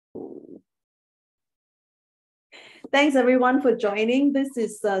Thanks everyone for joining. This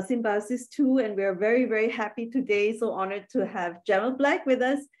is Symbiosis 2, and we're very, very happy today, so honored to have Gemma Black with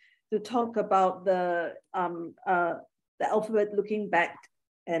us to talk about the alphabet looking back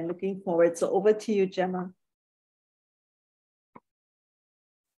and looking forward. So over to you, Gemma.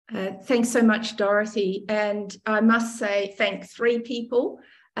 Thanks so much, Dorothy. And I must say, thank three people.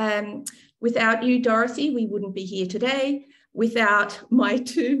 Without you, Dorothy, we wouldn't be here today. Without my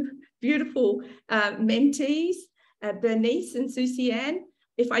two beautiful mentees, Bernice and Susie-Anne,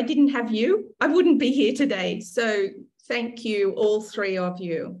 if I didn't have you, I wouldn't be here today. So thank you, all three of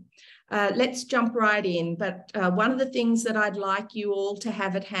you. Let's jump right in. But one of the things that I'd like you all to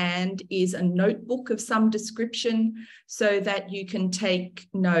have at hand is a notebook of some description so that you can take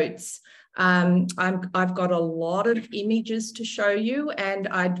notes. I've got a lot of images to show you, and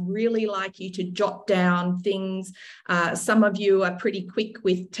I'd really like you to jot down things. Some of you are pretty quick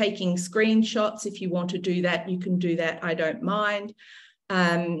with taking screenshots. If you want to do that, you can do that. I don't mind.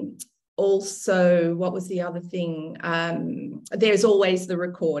 Also, what was the other thing? There's always the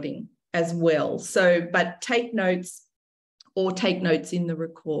recording as well. So, but take notes or take notes in the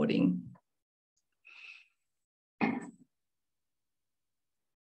recording.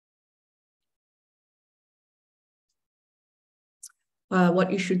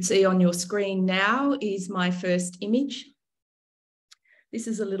 What you should see on your screen now is my first image. This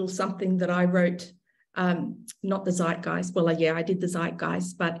is a little something that I wrote, not the Zeitgeist. Well, yeah, I did the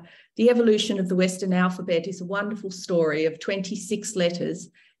Zeitgeist, but the evolution of the Western alphabet is a wonderful story of 26 letters,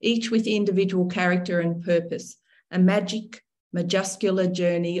 each with individual character and purpose, a magic, majuscular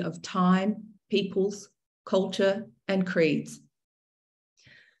journey of time, peoples, culture, and creeds.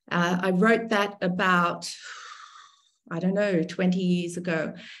 I wrote that about, I don't know, 20 years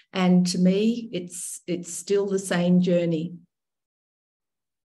ago. And to me, it's still the same journey.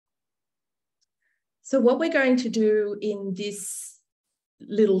 So what we're going to do in this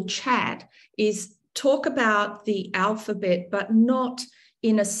little chat is talk about the alphabet, but not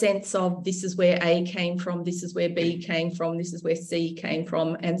in a sense of this is where A came from, this is where B came from, this is where C came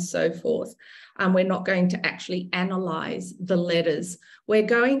from, and so forth. We're not going to actually analyze the letters. We're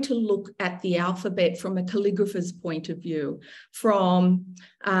going to look at the alphabet from a calligrapher's point of view, so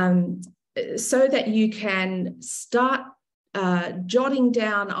that you can start jotting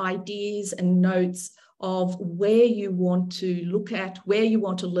down ideas and notes of where you want to look at, where you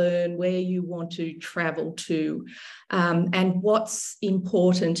want to learn, where you want to travel to, and what's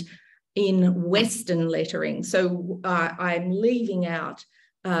important in Western lettering. So I'm leaving out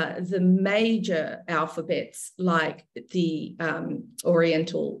the major alphabets like the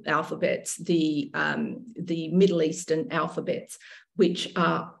Oriental alphabets, the Middle Eastern alphabets, which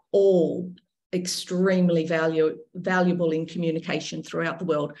are all extremely valuable in communication throughout the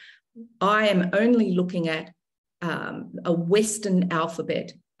world. I am only looking at a Western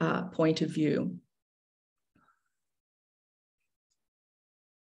alphabet point of view.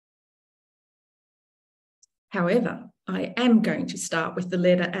 However, I am going to start with the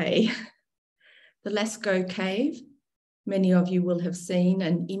letter A. The Lascaux Cave. Many of you will have seen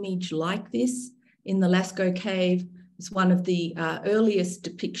an image like this in the Lascaux Cave. It's one of the earliest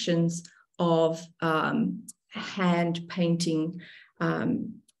depictions of hand painting.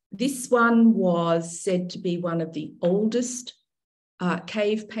 This one was said to be one of the oldest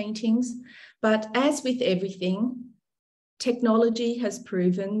cave paintings, but as with everything, technology has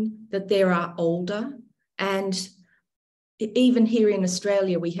proven that there are older, and even here in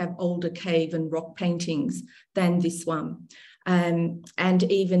Australia, we have older cave and rock paintings than this one. And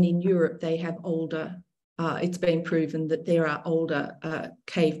even in Europe, they have older, it's been proven that there are older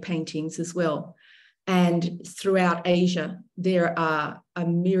cave paintings as well. And throughout Asia, there are a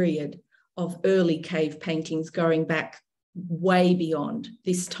myriad of early cave paintings going back way beyond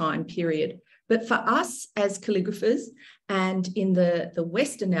this time period. But for us as calligraphers and in the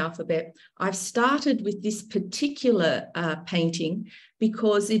Western alphabet, I've started with this particular painting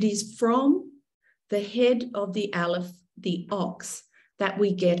because it is from the head of the aleph, the ox, that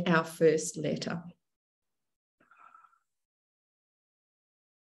we get our first letter.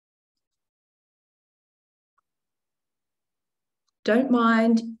 Don't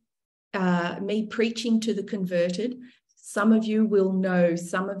mind me preaching to the converted. Some of you will know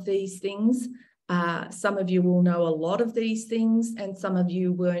some of these things. Some of you will know a lot of these things, and some of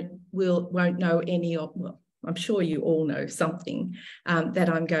you won't know any of, well, I'm sure you all know something that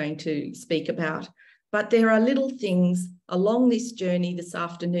I'm going to speak about. But there are little things along this journey this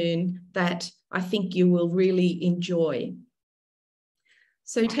afternoon that I think you will really enjoy.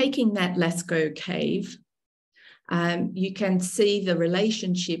 So taking that Lascaux Cave, you can see the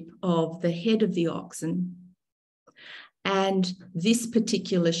relationship of the head of the oxen And this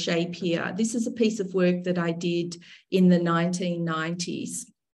particular shape here, this is a piece of work that I did in the 1990s.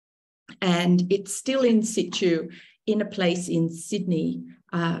 And it's still in situ in a place in Sydney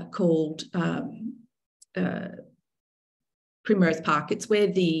called Primrose Park. It's where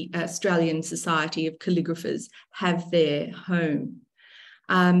the Australian Society of Calligraphers have their home.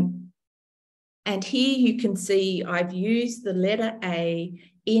 And here you can see I've used the letter A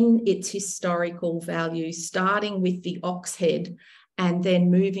in its historical value, starting with the ox head and then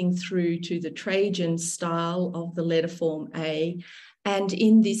moving through to the Trajan style of the letter form A. And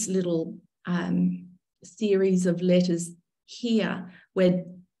in this little series of letters here, we're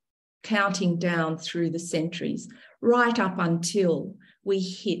counting down through the centuries, right up until we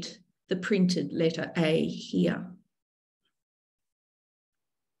hit the printed letter A here.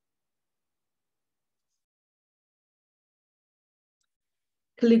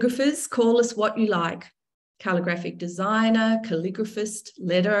 Calligraphers, call us what you like. Calligraphic designer, calligraphist,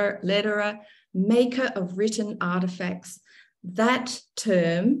 letterer, maker of written artifacts. That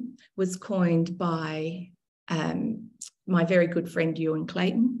term was coined by my very good friend Ewan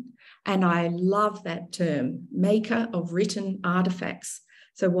Clayton, and I love that term, maker of written artifacts.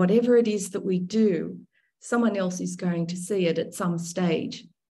 So whatever it is that we do, someone else is going to see it at some stage,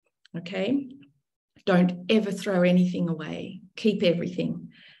 okay? Don't ever throw anything away. Keep everything.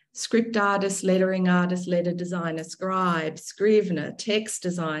 Script artist, lettering artist, letter designer, scribe, scrivener, text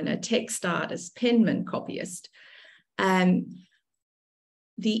designer, text artist, penman, copyist.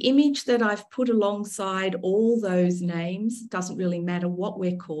 The image that I've put alongside all those names, doesn't really matter what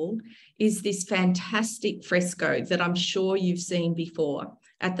we're called, is this fantastic fresco that I'm sure you've seen before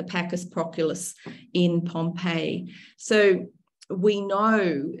at the Pacus Proculus in Pompeii. So we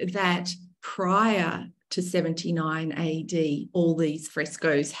know that prior to 79 AD, all these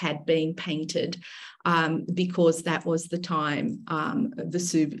frescoes had been painted because that was the time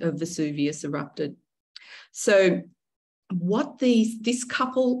Vesuvius erupted. So what this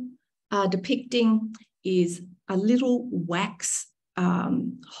couple are depicting is a little wax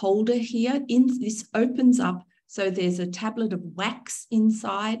holder here. This opens up, so there's a tablet of wax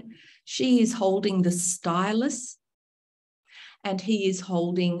inside. She is holding the stylus, and he is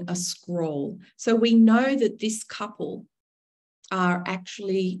holding a scroll. So we know that this couple are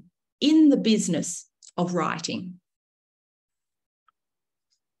actually in the business of writing.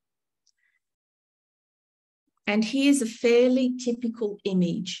 And here's a fairly typical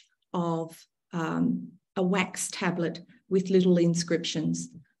image of a wax tablet with little inscriptions.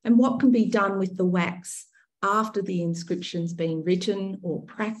 And what can be done with the wax after the inscription's been written or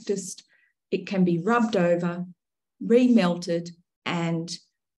practiced? It can be rubbed over, remelted, and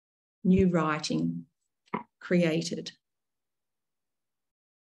new writing created.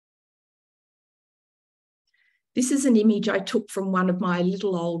 This is an image I took from one of my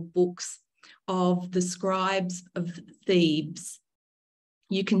little old books of the scribes of Thebes.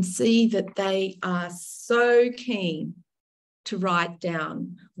 You can see that they are so keen to write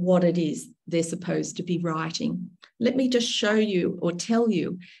down what it is they're supposed to be writing. Let me just show you or tell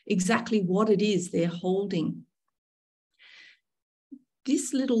you exactly what it is they're holding.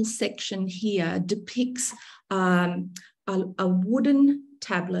 This little section here depicts a wooden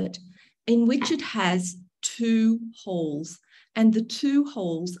tablet in which it has two holes, and the two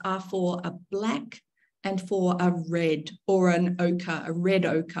holes are for a black and for a red, or an ochre, a red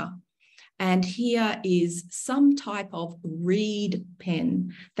ochre. And here is some type of reed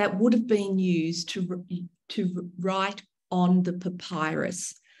pen that would have been used to write on the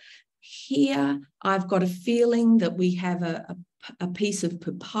papyrus. Here, I've got a feeling that we have a piece of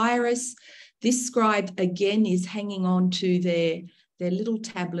papyrus. This scribe, again, is hanging on to their little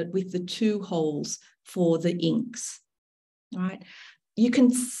tablet with the two holes for the inks, right? You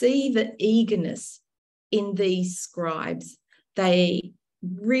can see the eagerness in these scribes. They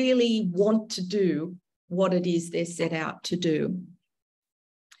really want to do what it is they're set out to do.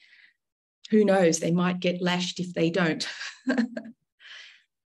 Who knows, they might get lashed if they don't.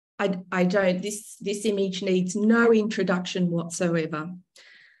 I don't, this image needs no introduction whatsoever.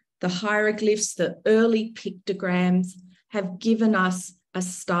 The hieroglyphs, the early pictograms have given us a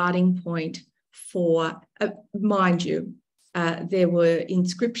starting point for, mind you, there were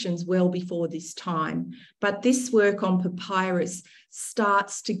inscriptions well before this time, but this work on papyrus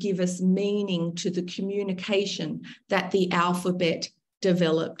starts to give us meaning to the communication that the alphabet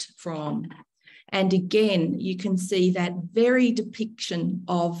developed from. And again, you can see that very depiction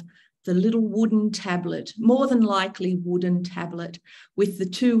of the little wooden tablet, more than likely wooden tablet, with the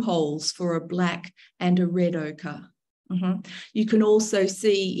two holes for a black and a red ochre. You can also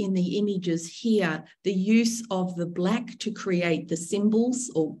see in the images here the use of the black to create the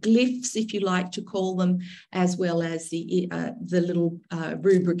symbols or glyphs, if you like to call them, as well as the little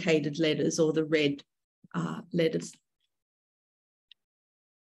rubricated letters or the red letters.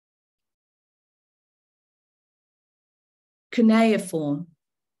 Cuneiform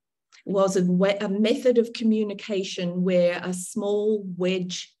was a method of communication where a small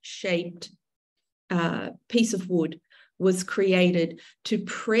wedge-shaped piece of wood was created to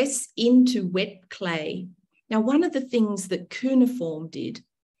press into wet clay. Now, one of the things that cuneiform did,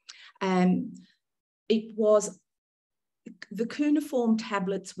 it was the cuneiform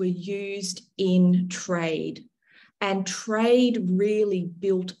tablets were used in trade, and trade really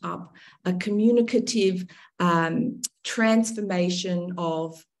built up a communicative transformation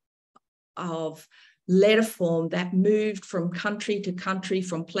of letter form that moved from country to country,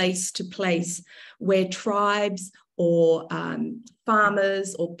 from place to place, where tribes or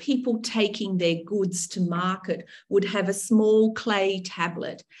farmers or people taking their goods to market would have a small clay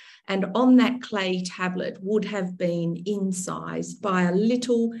tablet. And on that clay tablet would have been incised by a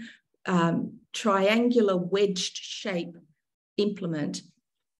little triangular wedged shape implement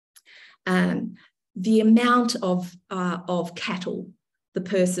the amount of cattle the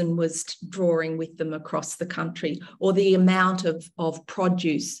person was drawing with them across the country, or the amount of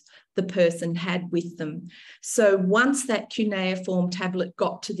produce the person had with them. So once that cuneiform tablet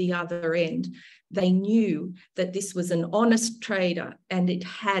got to the other end, they knew that this was an honest trader, and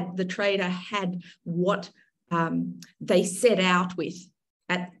the trader had what they set out with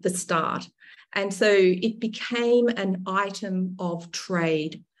at the start. And so it became an item of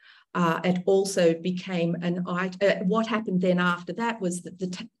trade. It also became an item. What happened then after that was that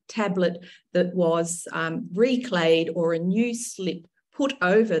the tablet that was reclayed, or a new slip put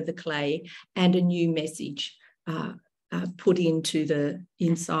over the clay, and a new message put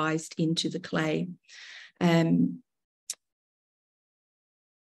incised into the clay.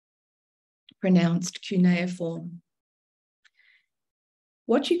 Pronounced cuneiform.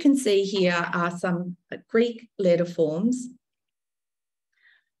 What you can see here are some Greek letter forms.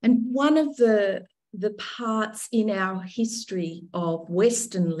 And one of the parts in our history of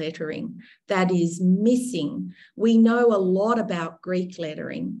Western lettering that is missing, we know a lot about Greek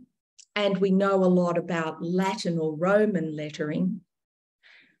lettering, and we know a lot about Latin or Roman lettering,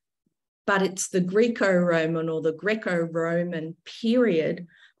 but it's the Greco-Roman or the Greco-Roman period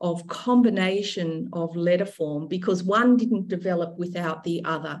of combination of letter form, because one didn't develop without the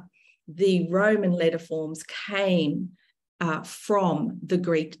other. The Roman letter forms came from the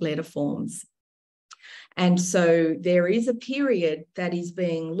Greek letter forms. And so there is a period that is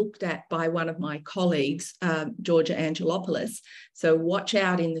being looked at by one of my colleagues, Georgia Angelopoulos. So watch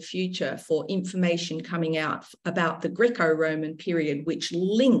out in the future for information coming out about the Greco-Roman period, which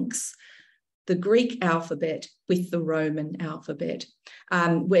links the Greek alphabet with the Roman alphabet,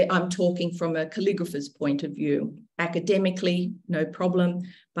 where I'm talking from a calligrapher's point of view. Academically, no problem,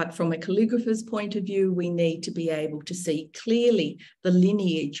 but from a calligrapher's point of view, we need to be able to see clearly the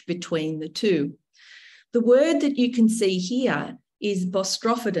lineage between the two. The word that you can see here is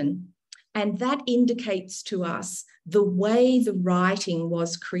bostrophodon, and that indicates to us the way the writing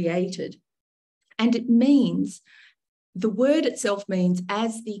was created. And it means, the word itself means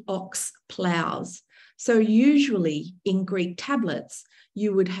as the ox ploughs. So usually in Greek tablets,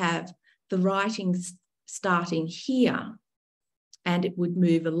 you would have the writings starting here, and it would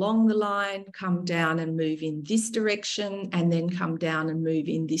move along the line, come down and move in this direction, and then come down and move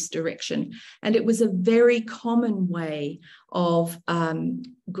in this direction. And it was a very common way of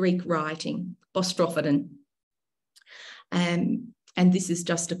Greek writing, bostrophodon. And this is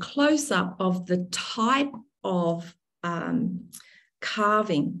just a close-up of the type of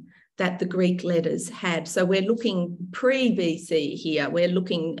carving that the Greek letters had. So we're looking pre-BC here, we're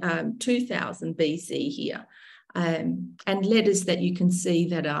looking 2000 BC here, and letters that you can see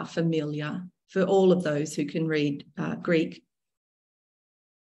that are familiar for all of those who can read Greek.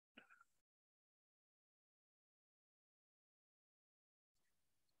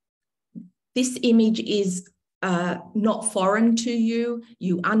 This image is not foreign to you.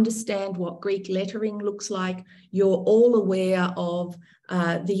 You understand what Greek lettering looks like. You're all aware of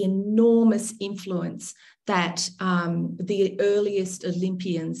the enormous influence that the earliest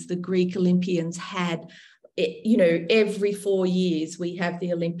Olympians, the Greek Olympians, had. You know, every 4 years we have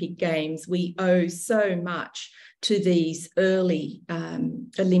the Olympic Games. We owe so much to these early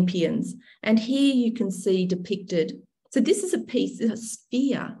Olympians. And here you can see depicted, so this is a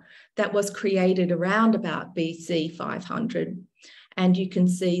sphere that was created around about BC 500. And you can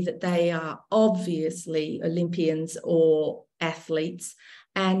see that they are obviously Olympians or athletes,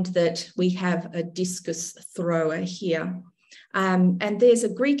 and that we have a discus thrower here. And there's a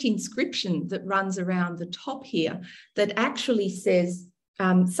Greek inscription that runs around the top here that actually says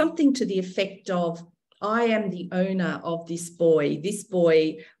something to the effect of, I am the owner of this boy. This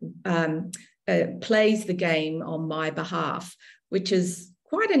boy plays the game on my behalf, which is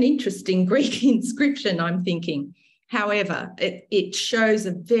quite an interesting Greek inscription, I'm thinking. However, it shows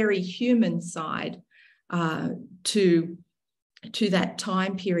a very human side to that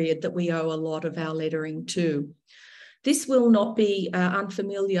time period that we owe a lot of our lettering to. This will not be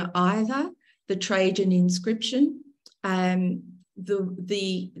unfamiliar either, the Trajan inscription. The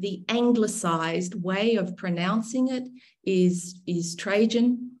anglicised way of pronouncing it is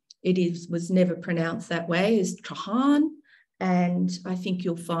Trajan. It was never pronounced that way as Trajan, and I think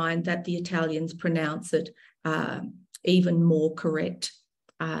you'll find that the Italians pronounce it even more correct.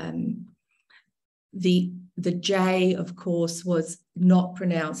 The J, of course, was not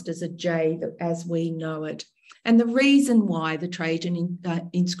pronounced as a J as we know it. And the reason why the Trajan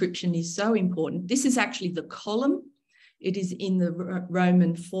inscription is so important, this is actually the column. It is in the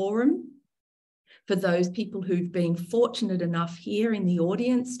Roman Forum. For those people who've been fortunate enough here in the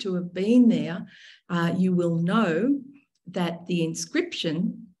audience to have been there, you will know that the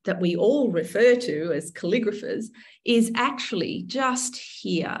inscription that we all refer to as calligraphers is actually just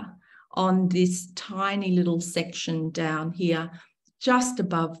here on this tiny little section down here, just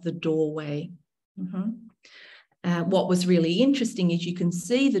above the doorway. What was really interesting is you can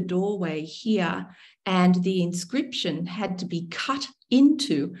see the doorway here, and the inscription had to be cut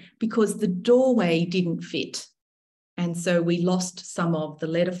into because the doorway didn't fit. And so we lost some of the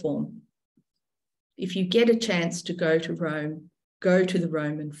letter form. If you get a chance to go to Rome, go to the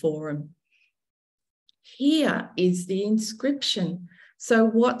Roman Forum. Here is the inscription. So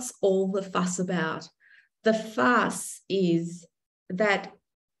what's all the fuss about? The fuss is that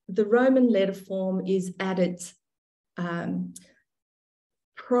the Roman letter form is at its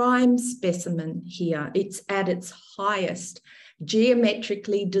prime specimen here. It's at its highest,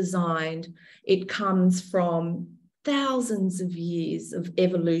 geometrically designed. It comes from thousands of years of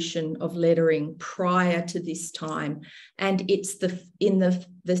evolution of lettering prior to this time. And it's in the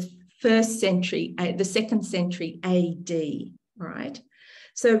first century, the 2nd century AD, right?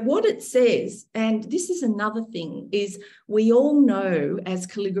 So what it says, and this is another thing, is we all know as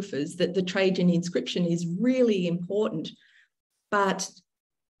calligraphers that the Trajan inscription is really important, but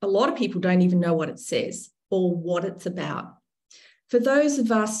a lot of people don't even know what it says or what it's about. For those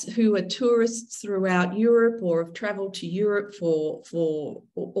of us who are tourists throughout Europe or have travelled to Europe or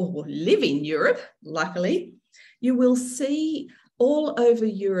live in Europe, luckily, you will see all over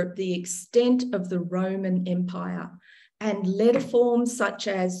Europe the extent of the Roman Empire. And letter forms such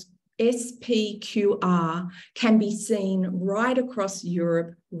as SPQR can be seen right across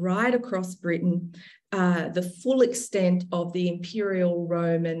Europe, right across Britain. The full extent of the Imperial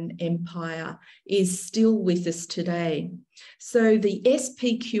Roman Empire is still with us today. So the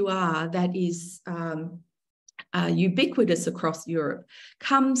SPQR that is ubiquitous across Europe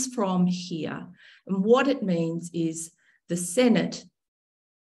comes from here. And what it means is the Senate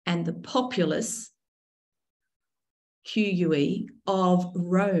and the populace, QUE, of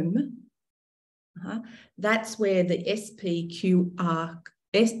Rome. That's where the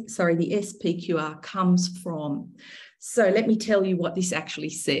SPQR comes from. So let me tell you what this actually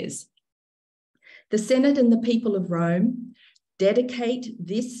says. The Senate and the people of Rome dedicate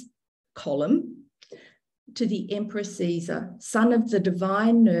this column to the Emperor Caesar, son of the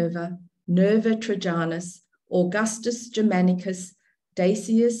divine Nerva Trajanus, Augustus Germanicus,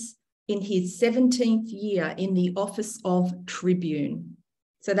 Dacius, in his 17th year in the office of tribune.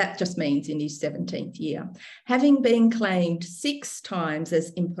 So that just means in his 17th year, having been claimed 6 times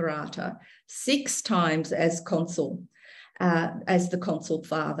as imperator, 6 times as consul, as the consul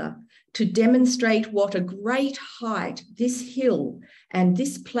father, to demonstrate what a great height this hill and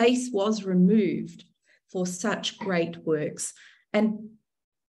this place was removed for such great works. And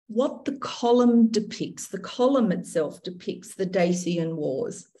what the column depicts, the column itself depicts the Dacian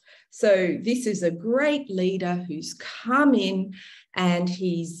Wars. So this is a great leader who's come in and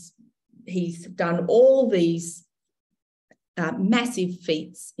he's done all these massive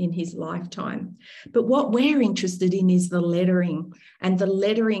feats in his lifetime. But what we're interested in is the lettering, and the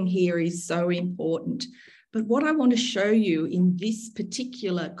lettering here is so important. But what I want to show you in this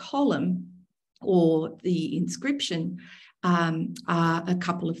particular column or the inscription are a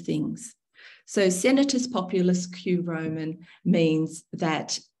couple of things. So Senatus Populus Q Roman means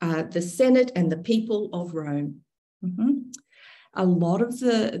that the Senate and the people of Rome. A lot of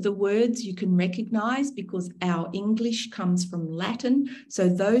the words you can recognize because our English comes from Latin. So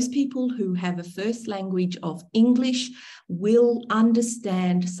those people who have a first language of English will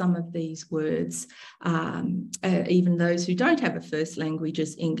understand some of these words. Even those who don't have a first language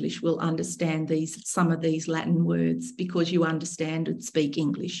as English will understand some of these Latin words because you understand and speak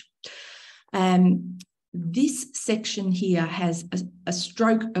English. This section here has a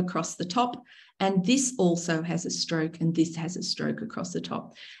stroke across the top, and this also has a stroke, and this has a stroke across the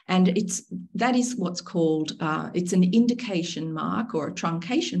top. And that is what's called, it's an indication mark or a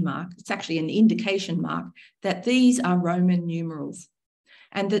truncation mark. It's actually an indication mark that these are Roman numerals,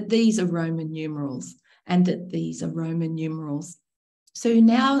 and that these are Roman numerals, and that these are Roman numerals. So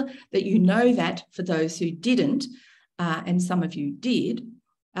now that you know that, for those who didn't, and some of you did,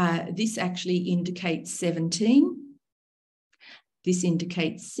 this actually indicates 17. This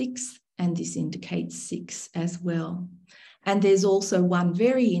indicates 6. And this indicates 6 as well. And there's also one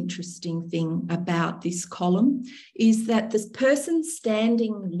very interesting thing about this column is that the person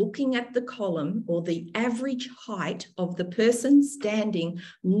standing looking at the column, or the average height of the person standing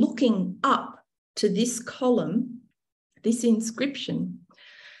looking up to this column, this inscription,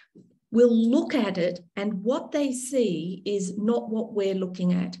 will look at it, and what they see is not what we're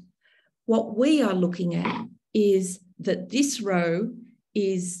looking at. What we are looking at is that this row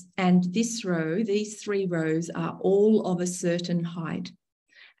and this row, these 3 rows are all of a certain height.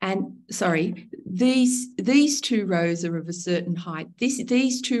 And sorry, these 2 rows are of a certain height.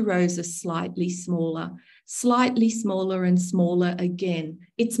 These 2 rows are slightly smaller and smaller again.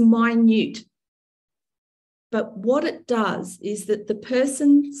 It's minute. But what it does is that the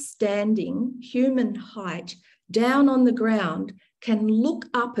person standing, human height, down on the ground can look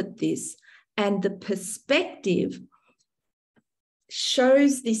up at this, and the perspective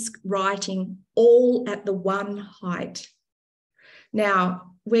shows this writing all at the one height.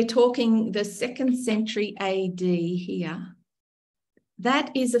 Now, we're talking the 2nd century AD here. That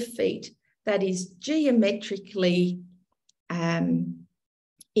is a feat that is geometrically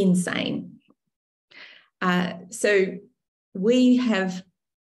insane. So we have,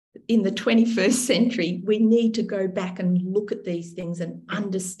 in the 21st century, we need to go back and look at these things and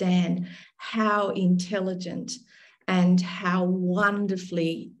understand how intelligent and how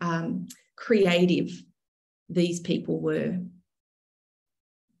wonderfully creative these people were.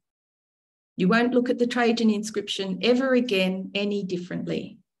 You won't look at the Trajan inscription ever again any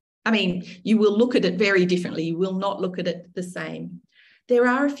differently. I mean, you will look at it very differently. You will not look at it the same. There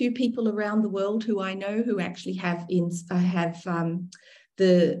are a few people around the world who I know who actually have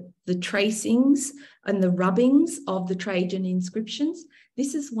the tracings and the rubbings of the Trajan inscriptions.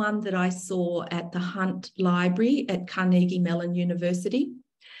 This is one that I saw at the Hunt Library at Carnegie Mellon University,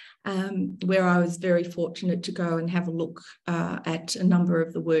 where I was very fortunate to go and have a look at a number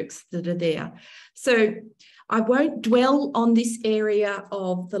of the works that are there. So I won't dwell on this area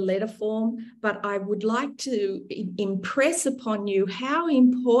of the letter form, but I would like to impress upon you how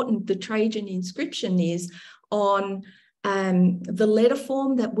important the Trajan inscription is on the letter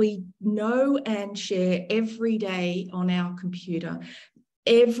form that we know and share every day on our computer.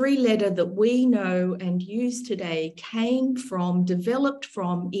 Every letter that we know and use today came from, developed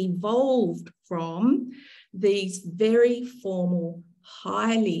from, evolved from these very formal,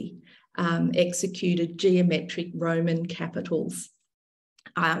 highly executed geometric Roman capitals.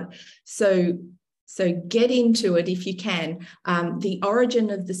 So get into it if you can. The Origin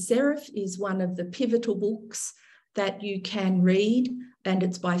of the Serif is one of the pivotal books that you can read, and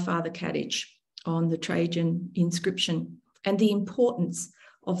it's by Father Kadich on the Trajan inscription and the importance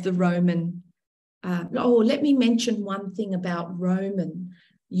of the Roman. Let me mention one thing about Roman.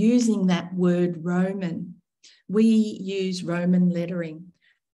 Using that word Roman, we use Roman lettering.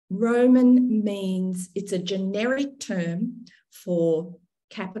 Roman means, it's a generic term for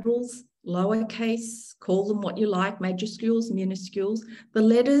capitals, lowercase, call them what you like, majuscules, minuscules, the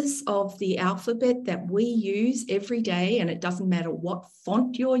letters of the alphabet that we use every day, and it doesn't matter what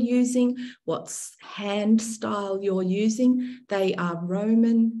font you're using, what hand style you're using, they are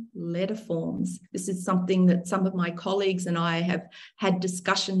Roman letter forms. This is something that some of my colleagues and I have had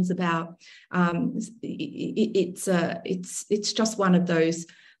discussions about. It's just one of those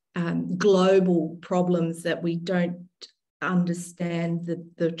global problems that we don't understand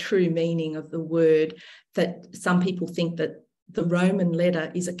the true meaning of the word, that some people think that the Roman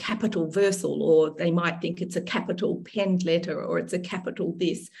letter is a capital versal, or they might think it's a capital penned letter, or it's a capital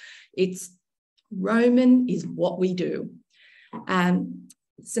this. It's Roman is what we do.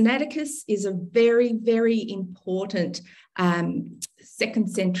 Sinaiticus is a very, very important 2nd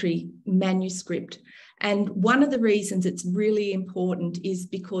century manuscript. And one of the reasons it's really important is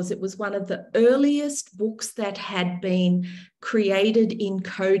because it was one of the earliest books that had been created in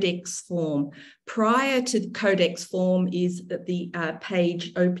codex form. Prior to codex form is the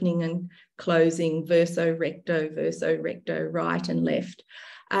page opening and closing, verso recto, right and left.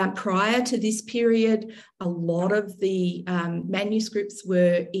 Prior to this period, a lot of the manuscripts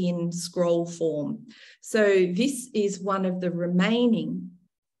were in scroll form. So this is one of the remaining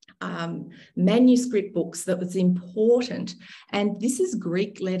manuscript books that was important. And this is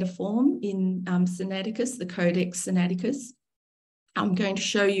Greek letter form in Sinaiticus, the Codex Sinaiticus. I'm going to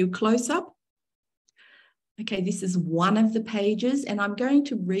show you close up. Okay, this is one of the pages, and I'm going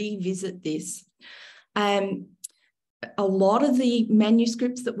to revisit this. A lot of the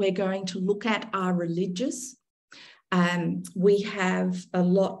manuscripts that we're going to look at are religious. We have a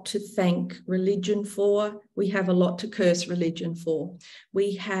lot to thank religion for. We have a lot to curse religion for.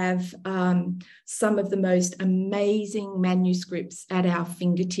 We have some of the most amazing manuscripts at our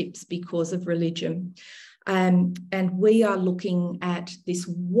fingertips because of religion. And we are looking at this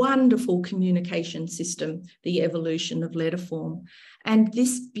wonderful communication system, the evolution of letter form. And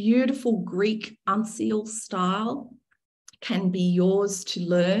this beautiful Greek uncial style can be yours to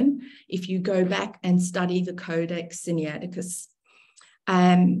learn if you go back and study the Codex Sinaiticus.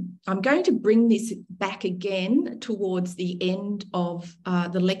 I'm going to bring this back again towards the end of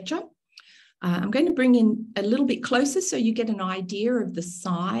the lecture. I'm going to bring in a little bit closer so you get an idea of the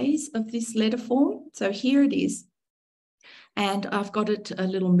size of this letter form. So here it is. And I've got it a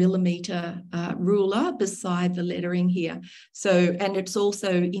little millimeter ruler beside the lettering here. So, and it's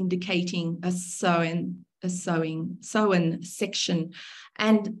also indicating a sewn section.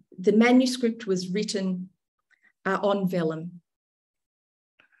 And the manuscript was written on vellum.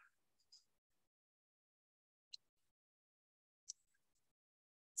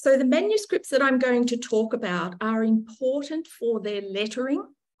 So the manuscripts that I'm going to talk about are important for their lettering,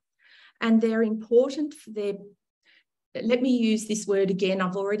 and they're important for their, let me use this word again,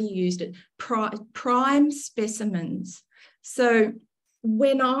 I've already used it, prime specimens. So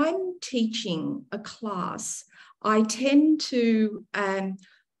when I'm teaching a class, I tend to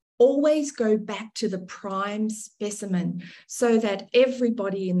always go back to the prime specimen so that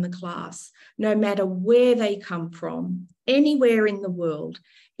everybody in the class, no matter where they come from, anywhere in the world,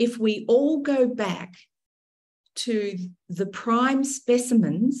 if we all go back to the prime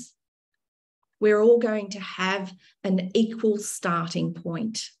specimens, we're all going to have an equal starting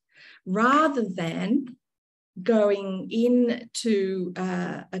point, rather than going into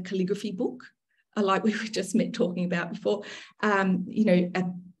a calligraphy book, like we were just talking about before, you know, a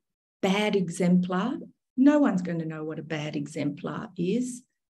bad exemplar. No one's going to know what a bad exemplar is,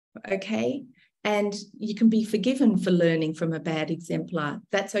 okay? And you can be forgiven for learning from a bad exemplar.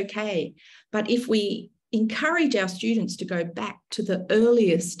 That's okay. But if we encourage our students to go back to the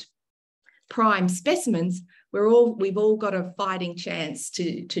earliest prime specimens, we've all got a fighting chance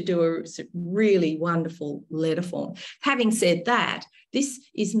to do a really wonderful letter form. Having said that, this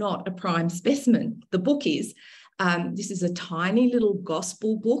is not a prime specimen. The book is. This is a tiny little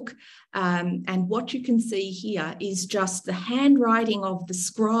gospel book. And what you can see here is just the handwriting of the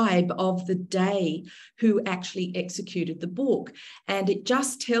scribe of the day who actually executed the book. And it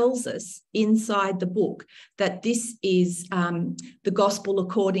just tells us inside the book that this is the gospel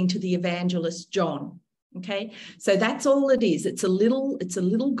according to the evangelist John. Okay, so that's all it is. It's a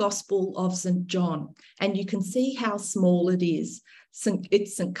little gospel of St. John. And you can see how small it is.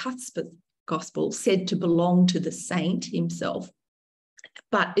 It's St. Cuthbert's Gospel, said to belong to the saint himself.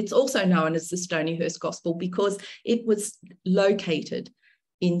 But it's also known as the Stonyhurst Gospel because it was located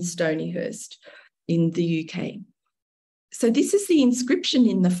in Stonyhurst in the UK. So this is the inscription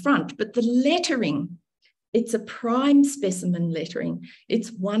in the front, but the lettering, it's a prime specimen lettering.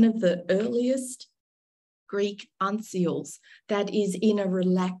 It's one of the earliest Greek uncials that is in a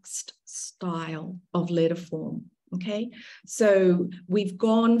relaxed style of letter form. Okay, so we've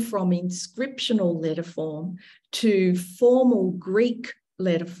gone from inscriptional letter form to formal Greek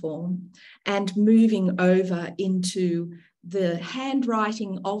letter form and moving over into the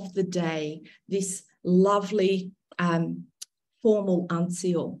handwriting of the day, this lovely formal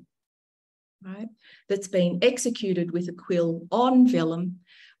uncial, right, that's been executed with a quill on vellum,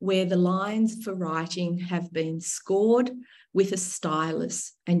 where the lines for writing have been scored with a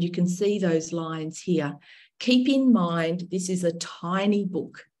stylus. And you can see those lines here. Keep in mind, this is a tiny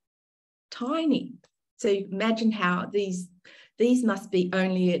book, tiny. So imagine how these must be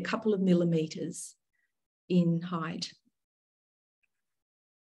only a couple of millimeters in height.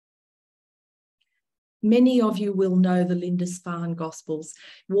 Many of you will know the Lindisfarne Gospels.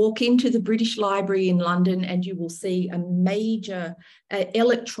 Walk into the British Library in London and you will see a major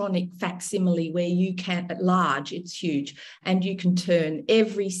electronic facsimile where you can, at large, it's huge, and you can turn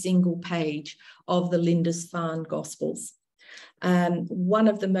every single page of the Lindisfarne Gospels. One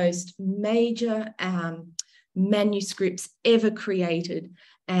of the most major manuscripts ever created.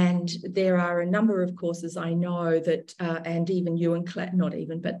 And there are a number of courses I know that, and even Ewan Clayton, not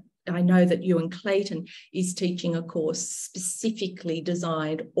even, but I know that Ewan Clayton is teaching a course specifically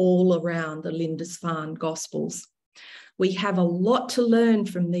designed all around the Lindisfarne Gospels. We have a lot to learn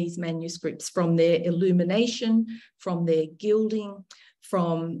from these manuscripts, from their illumination, from their gilding,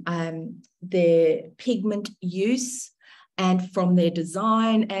 from their pigment use, and from their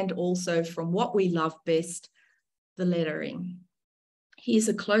design, and also from what we love best, the lettering. Here's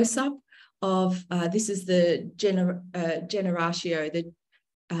a close-up of, this is the generatio,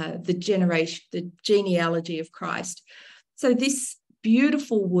 the genealogy of Christ. So this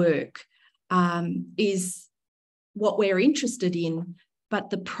beautiful work is what we're interested in, but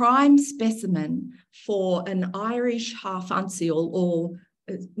the prime specimen for an Irish half uncial, or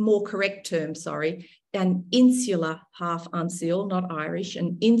more correct term, sorry, an insular half uncial, not Irish,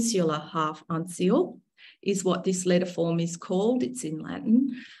 an insular half uncial is what this letter form is called. It's in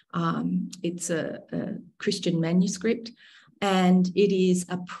Latin. It's a Christian manuscript, and it is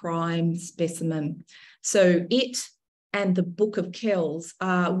a prime specimen. So it and the Book of Kells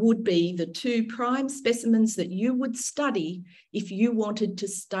would be the two prime specimens that you would study if you wanted to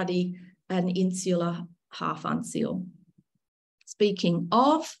study an insular half uncial. Speaking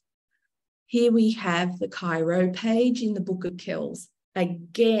of, here we have the Cairo page in the Book of Kells.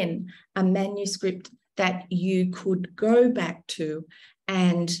 Again, a manuscript that you could go back to,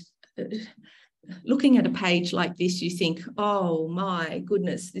 and looking at a page like this, you think, oh my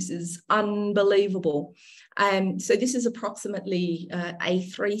goodness, this is unbelievable. So this is approximately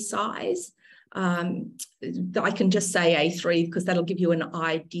A3 size. I can just say A3 because that'll give you an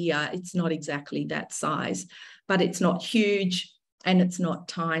idea. It's not exactly that size, but it's not huge and it's not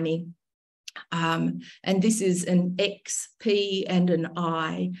tiny. And this is an X, P, and an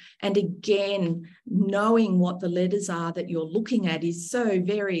I. And again, knowing what the letters are that you're looking at is so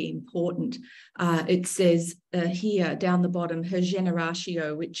very important. It says here down the bottom, her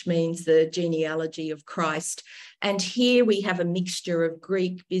generatio, which means the genealogy of Christ. And here we have a mixture of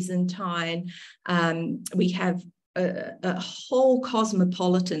Greek, Byzantine. We have a whole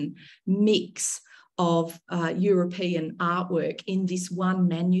cosmopolitan mix of European artwork in this one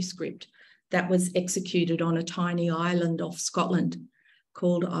manuscript that was executed on a tiny island off Scotland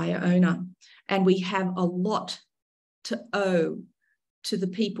called Iona. And we have a lot to owe to the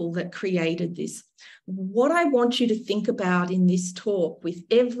people that created this. What I want you to think about in this talk, with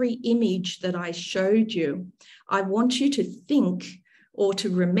every image that I showed you, I want you to think or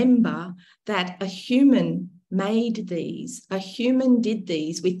to remember that a human made these. A human did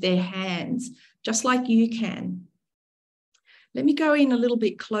these with their hands, just like you can. Let me go in a little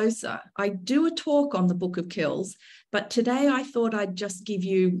bit closer. I do a talk on the Book of Kells, but today I thought I'd just give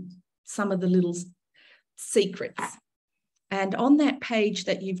you some of the little secrets. And on that page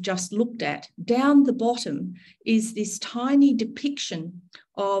that you've just looked at, down the bottom is this tiny depiction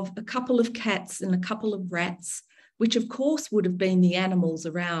of a couple of cats and a couple of rats, which of course would have been the animals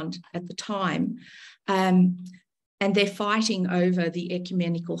around at the time. And they're fighting over the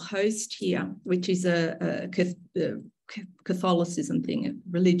ecumenical host here, which is a Catholicism thing, a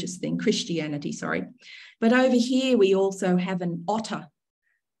religious thing, Christianity, sorry. But over here, we also have an otter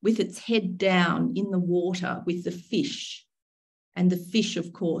with its head down in the water with the fish. And the fish,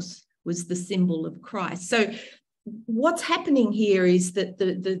 of course, was the symbol of Christ. So what's happening here is that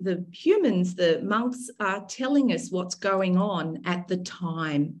the humans, the monks, are telling us what's going on at the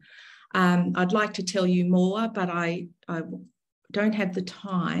time. I'd like to tell you more, but I don't have the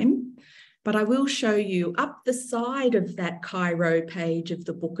time. But I will show you up the side of that Cairo page of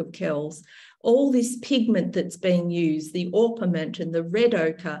the Book of Kells, all this pigment that's being used, the orpiment and the red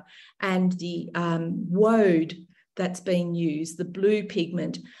ochre and the woad that's being used, the blue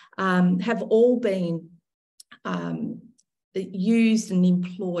pigment, have all been used and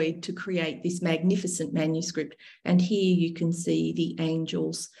employed to create this magnificent manuscript. And here you can see the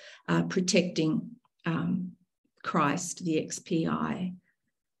angels protecting Christ, the XPI.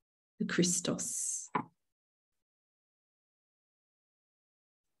 The Christos.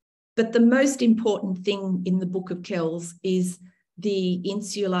 But the most important thing in the Book of Kells is the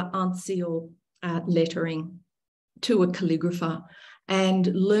insular uncial lettering to a calligrapher. And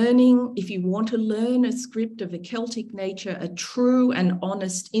learning, if you want to learn a script of a Celtic nature, a true and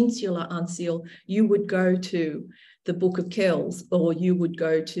honest insular uncial, you would go to the Book of Kells, or you would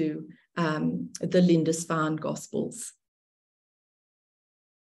go to the Lindisfarne Gospels.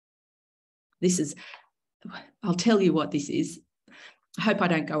 This is, I'll tell you what this is. I hope I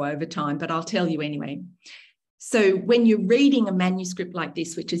don't go over time, but I'll tell you anyway. So when you're reading a manuscript like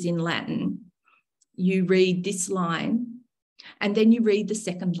this, which is in Latin, you read this line, and then you read the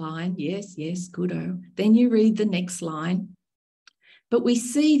second line. Yes, yes, good-o. Then you read the next line. But we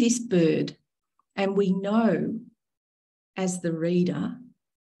see this bird, and we know as the reader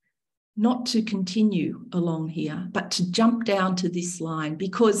not to continue along here, but to jump down to this line,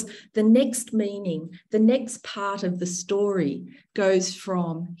 because the next meaning, the next part of the story goes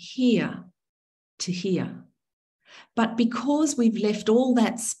from here to here. But because we've left all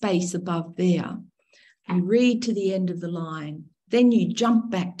that space above there, you read to the end of the line, then you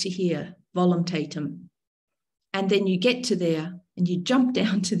jump back to here, voluntatum, and then you get to there and you jump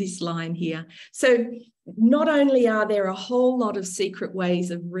down to this line here. So not only are there a whole lot of secret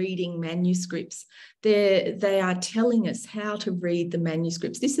ways of reading manuscripts, they are telling us how to read the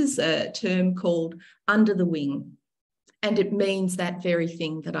manuscripts. This is a term called under the wing, and it means that very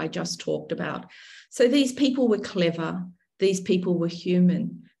thing that I just talked about. So these people were clever, these people were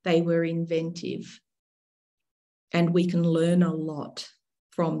human, they were inventive, and we can learn a lot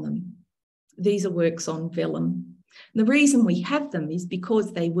from them. These are works on vellum. And the reason we have them is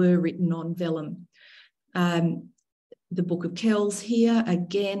because they were written on vellum. The Book of Kells here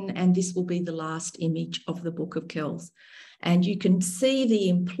again, and this will be the last image of the Book of Kells. And you can see the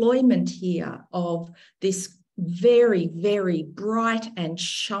employment here of this very, very bright and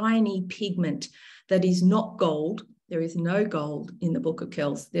shiny pigment that is not gold. There is no gold in the Book of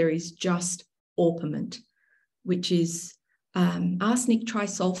Kells. There is just orpiment, which is arsenic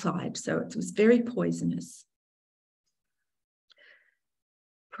trisulfide. So it was very poisonous.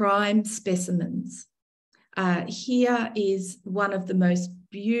 Prime specimens. Here is one of the most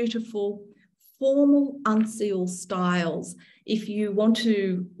beautiful formal uncial styles. If you want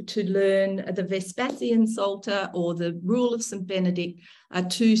to learn the Vespasian Psalter or the Rule of St. Benedict, are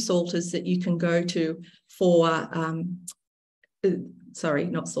two psalters that you can go to for, sorry,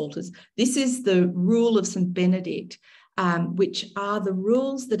 not psalters. This is the Rule of St. Benedict, which are the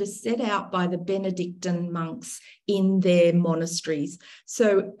rules that are set out by the Benedictine monks in their monasteries.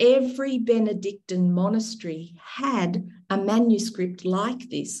 So every Benedictine monastery had a manuscript like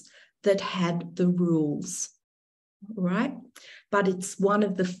this that had the rules, right? But it's one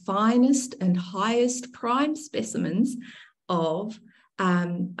of the finest and highest prime specimens of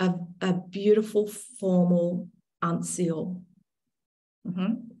a beautiful formal uncial.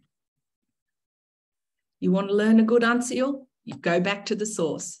 You want to learn a good uncial? You go back to the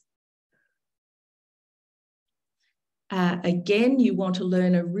source. Again, you want to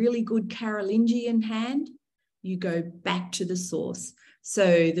learn a really good Carolingian hand? You go back to the source.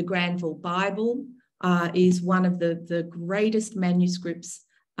 So the Granville Bible is one of the greatest manuscripts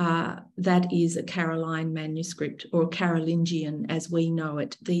that is a Caroline manuscript, or Carolingian as we know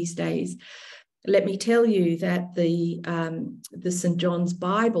it these days. Let me tell you that the St. John's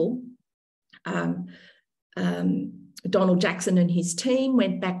Bible, Donald Jackson and his team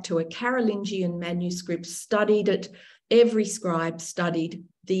went back to a Carolingian manuscript, studied it. Every scribe studied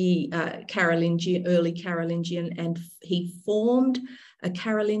the early Carolingian, and he formed a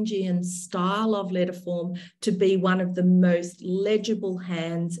Carolingian style of letter form to be one of the most legible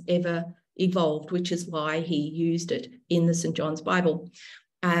hands ever evolved, which is why he used it in the St. John's Bible.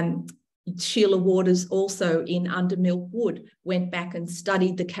 Sheila Waters also in Under Milk Wood went back and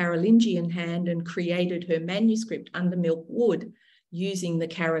studied the Carolingian hand and created her manuscript Under Milk Wood using the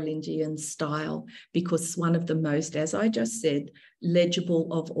Carolingian style, because it's one of the most, as I just said,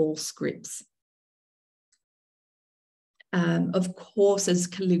 legible of all scripts. Of course, as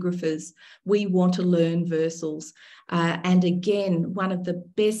calligraphers, we want to learn versals. And again, one of the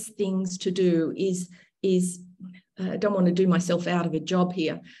best things to do is I don't want to do myself out of a job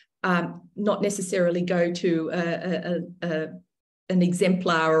here, not necessarily go to an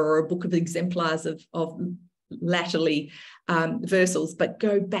exemplar or a book of exemplars of latterly versals, but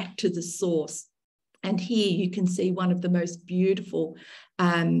go back to the source. And here you can see one of the most beautiful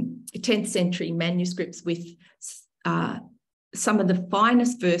 10th century manuscripts with some of the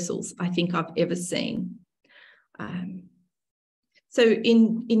finest versals I think I've ever seen. So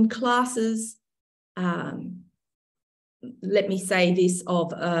in classes, let me say this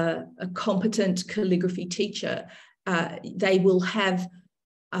of a competent calligraphy teacher, they will have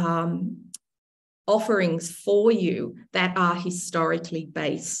offerings for you that are historically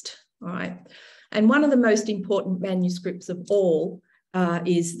based. All right. And one of the most important manuscripts of all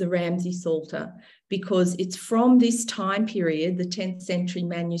is the Ramsay Psalter, because it's from this time period, the 10th century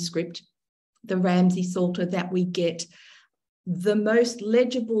manuscript, the Ramsay Psalter, that we get the most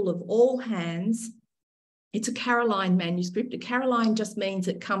legible of all hands. It's a Caroline manuscript. A Caroline just means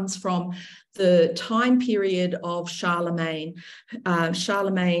it comes from the time period of Charlemagne.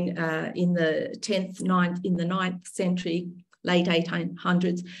 Charlemagne in the 9th century, late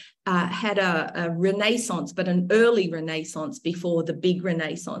 1800s, had a renaissance, but an early renaissance before the big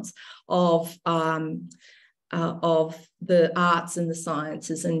renaissance of the arts and the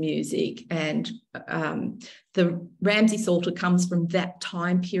sciences and music. And the Ramsay Psalter comes from that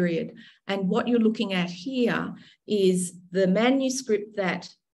time period. And what you're looking at here is the manuscript that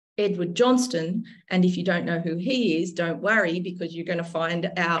Edward Johnston, and if you don't know who he is, don't worry, because you're going to find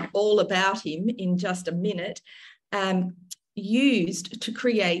out all about him in just a minute, used to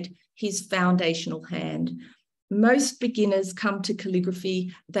create his foundational hand. Most beginners come to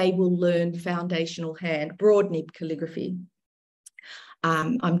calligraphy, they will learn foundational hand, broad nib calligraphy.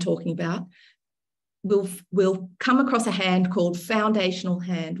 I'm talking about. We'll come across a hand called foundational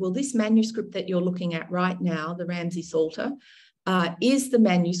hand. Well, this manuscript that you're looking at right now, the Ramsay Psalter, is the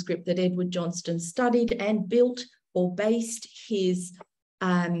manuscript that Edward Johnston studied and built or based his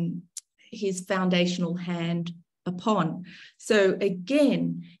foundational hand upon. So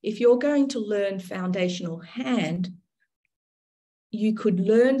again, if you're going to learn foundational hand, you could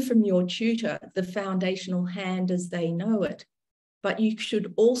learn from your tutor the foundational hand as they know it, but you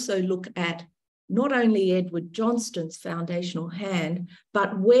should also look at not only Edward Johnston's foundational hand,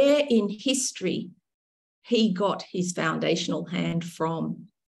 but where in history he got his foundational hand from.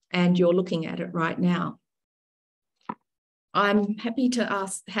 And you're looking at it right now. I'm happy to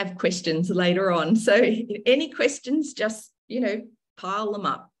have questions later on. So any questions, just, pile them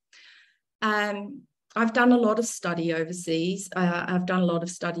up. I've done a lot of study overseas. I've done a lot of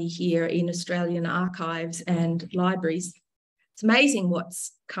study here in Australian archives and libraries. It's amazing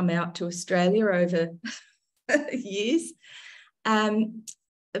what's come out to Australia over years.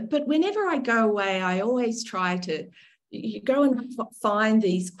 But whenever I go away, I always try to go and find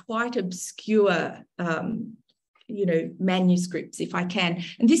these quite obscure manuscripts if I can.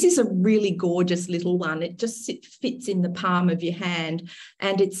 And this is a really gorgeous little one. It just fits in the palm of your hand,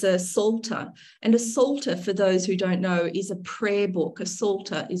 and it's a psalter. And a psalter, for those who don't know, is a prayer book. A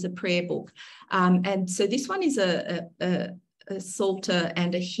psalter is a prayer book. And so this one is a psalter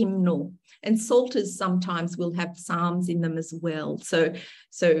and a hymnal. And psalters sometimes will have psalms in them as well. So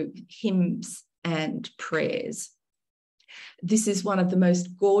hymns and prayers. This is one of the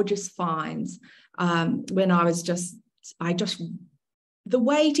most gorgeous finds. When I was the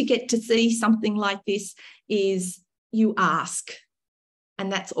way to get to see something like this is you ask.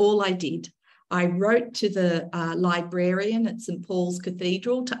 And that's all I did. I wrote to the librarian at St. Paul's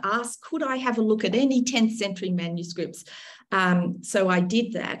Cathedral to ask, could I have a look at any 10th century manuscripts? So I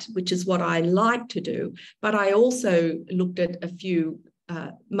did that, which is what I like to do. But I also looked at a few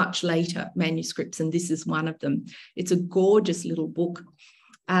much later manuscripts, and this is one of them. It's a gorgeous little book.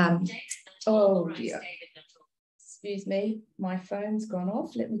 Oh dear. Excuse me, my phone's gone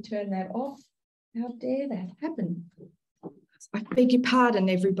off. Let me turn that off. How dare that happen? I beg your pardon,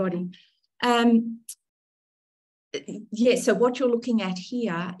 everybody. So what you're looking at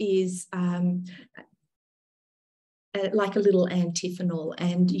here is like a little antiphonal,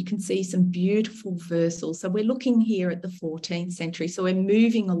 and you can see some beautiful versals. So we're looking here at the 14th century. So we're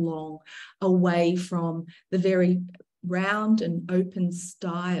moving along away from the very round and open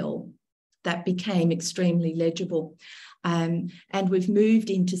style that became extremely legible. And we've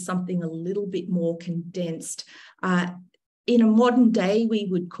moved into something a little bit more condensed. In a modern day, we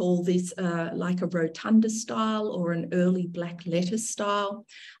would call this like a rotunda style or an early black letter style.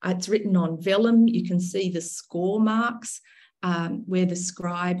 It's written on vellum. You can see the score marks where the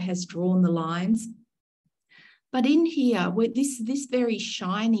scribe has drawn the lines. But in here, where this very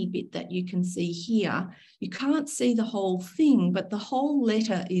shiny bit that you can see here, you can't see the whole thing, but the whole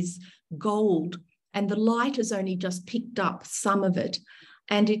letter is gold, and the light has only just picked up some of it.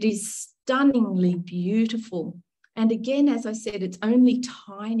 And it is stunningly beautiful. And again, as I said, it's only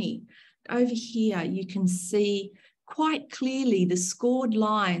tiny. Over here, you can see quite clearly the scored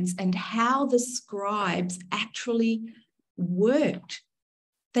lines and how the scribes actually worked.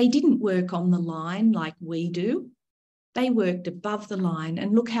 They didn't work on the line like we do. They worked above the line,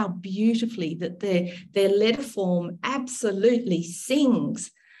 and look how beautifully that their letter form absolutely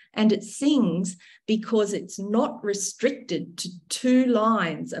sings. And it sings because it's not restricted to 2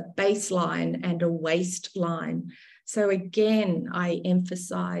 lines, a baseline and a waistline. So again, I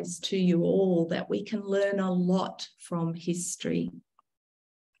emphasize to you all that we can learn a lot from history.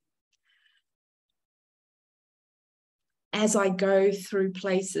 As I go through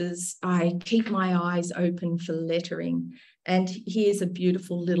places, I keep my eyes open for lettering. And here's a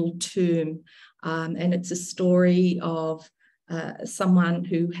beautiful little tomb. And it's a story of someone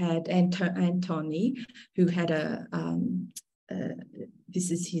who had, Antony, who had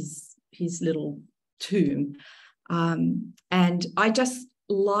this is his little tomb. And I just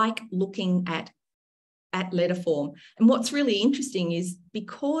like looking at letter form. And what's really interesting is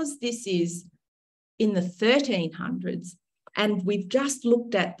because this is in the 1300s, and we've just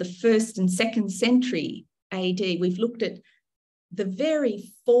looked at the 1st and 2nd century AD, we've looked at the very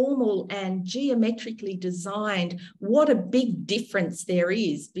formal and geometrically designed, what a big difference there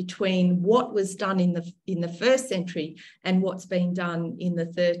is between what was done in the 1st century and what's been done in the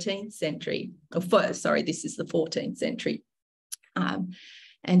 13th century. Sorry, this is the 14th century.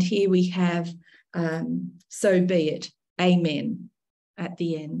 And here we have, so be it, amen, at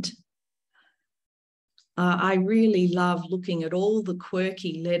the end. I really love looking at all the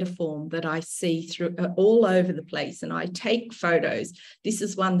quirky letter form that I see through all over the place, and I take photos. This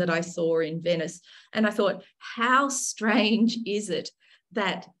is one that I saw in Venice, and I thought, how strange is it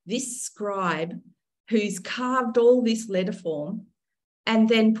that this scribe who's carved all this letter form and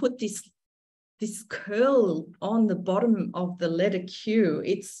then put this curl on the bottom of the letter Q.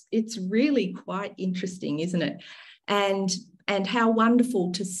 It's really quite interesting, isn't it? And how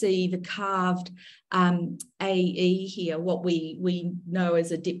wonderful to see the carved AE here, what we know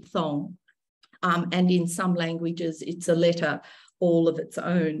as a diphthong. And in some languages, it's a letter all of its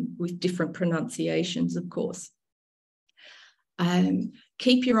own with different pronunciations, of course.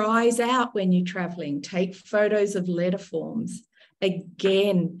 Keep your eyes out when you're traveling. Take photos of letter forms.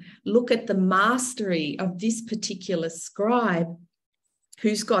 Again, look at the mastery of this particular scribe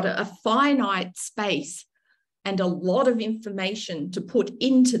who's got a finite space and a lot of information to put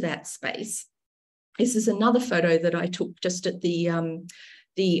into that space. This is another photo that I took just at the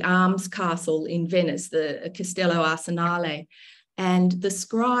Arms Castle in Venice, the Castello Arsenale. And the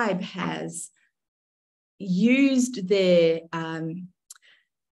scribe has used their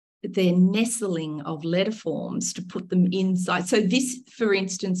nestling of letter forms to put them inside. So this, for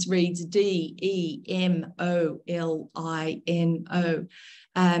instance, reads D-E-M-O-L-I-N-O.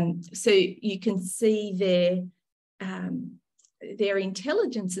 So you can see their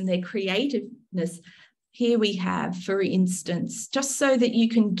intelligence and their creativeness. Here we have, for instance, just so that you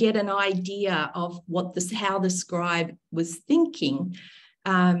can get an idea of how the scribe was thinking.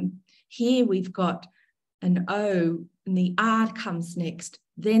 Here we've got an O, and the R comes next,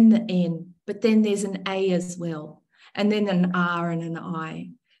 then the N, but then there's an A as well, and then an R and an I.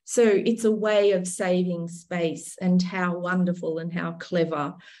 So it's a way of saving space, and how wonderful and how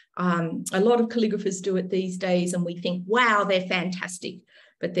clever. A lot of calligraphers do it these days, and we think, wow, they're fantastic,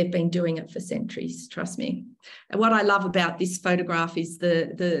 but they've been doing it for centuries, trust me. And what I love about this photograph is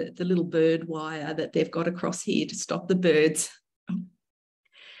the little bird wire that they've got across here to stop the birds.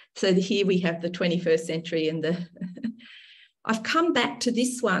 So here we have the 21st century, and I've come back to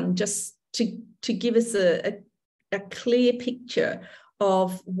this one just to give us a clear picture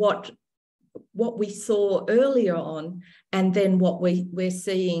of what we saw earlier on, and then what we're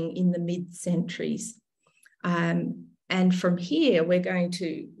seeing in the mid-centuries. And from here, we're going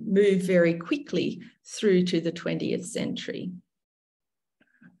to move very quickly through to the 20th century.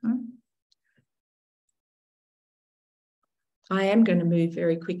 I am going to move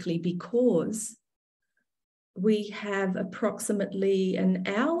very quickly because we have approximately an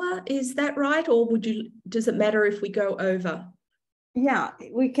hour. Is that right? Or does it matter if we go over? Yeah,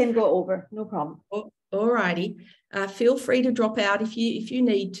 we can go over, no problem. All righty. Feel free to drop out if you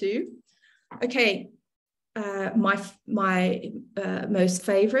need to. Okay, my most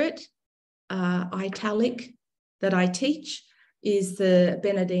favorite italic that I teach is the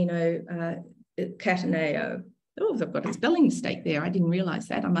Bernardino Cataneo. Oh, I've got a spelling mistake there. I didn't realize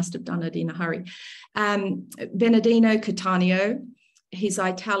that. I must have done it in a hurry. Bernardino Cataneo, his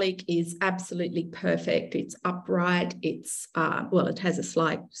italic is absolutely perfect. It's upright. It's, well, it has a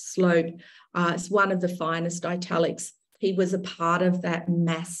slight slope. It's one of the finest italics. He was a part of that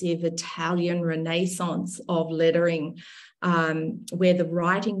massive Italian Renaissance of lettering, where the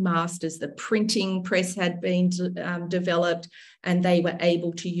writing masters, the printing press had been developed, and they were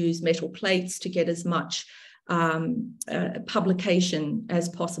able to use metal plates to get as much publication as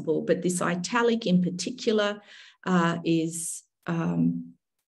possible. But this italic in particular is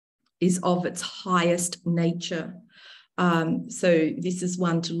is of its highest nature. So this is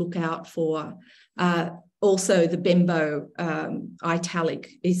one to look out for. Also, the Bembo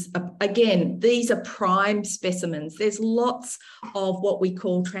italic is, again, these are prime specimens. There's lots of what we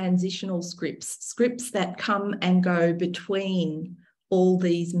call transitional scripts that come and go between all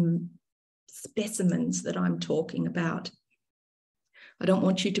these specimens that I'm talking about. I don't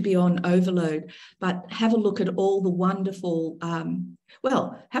want you to be on overload, but have a look at all the wonderful,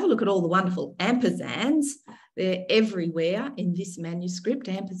 have a look at all the wonderful ampersand's. They're everywhere in this manuscript,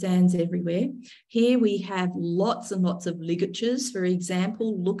 ampersand's everywhere. Here we have lots and lots of ligatures, for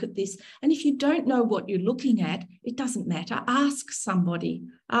example. Look at this. And if you don't know what you're looking at, it doesn't matter. Ask somebody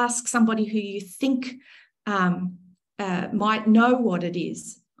who you think might know what it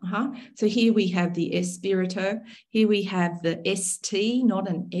is. So here we have the Espirito. Here we have the ST, not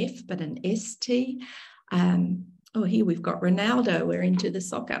an F, but an ST. Here we've got Ronaldo. We're into the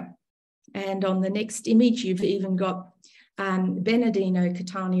soccer. And on the next image, you've even got Bernardino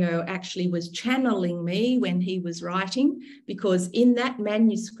Cattaneo actually was channeling me when he was writing, because in that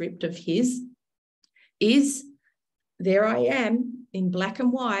manuscript of his is, there I am in black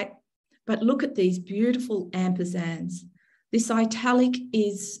and white, but look at these beautiful ampersands. This italic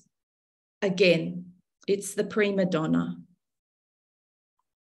is, again, it's the prima donna.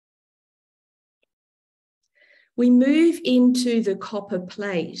 We move into the copper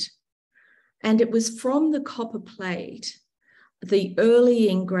plate. And it was from the copper plate, the early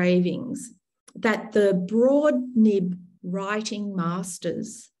engravings, that the broad nib writing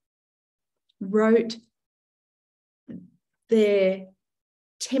masters wrote their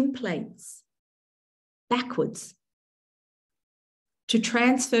templates backwards to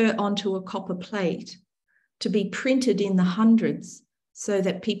transfer onto a copper plate to be printed in the hundreds so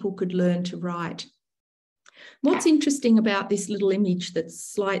that people could learn to write. What's interesting about this little image that's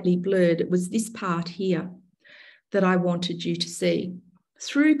slightly blurred, it was this part here that I wanted you to see.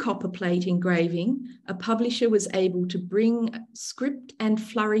 Through copper plate engraving, a publisher was able to bring script and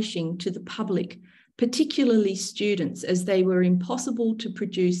flourishing to the public, particularly students, as they were impossible to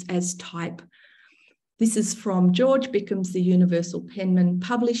produce as type. This is from George Bickham's The Universal Penman,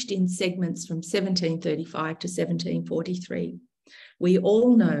 published in segments from 1735 to 1743. We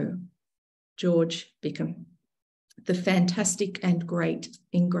all know George Bickham, the fantastic and great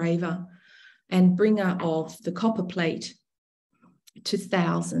engraver and bringer of the copper plate to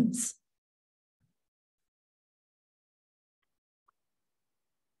thousands.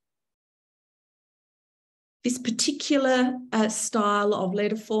 This particular style of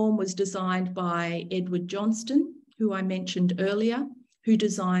letterform was designed by Edward Johnston, who I mentioned earlier, who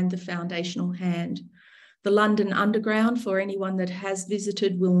designed the foundational hand. The London Underground, for anyone that has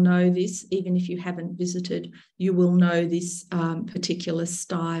visited, will know this. Even if you haven't visited, you will know this particular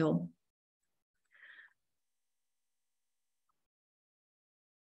style.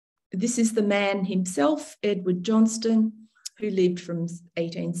 This is the man himself, Edward Johnston, who lived from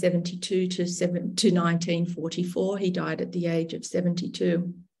 1872 to 1944. He died at the age of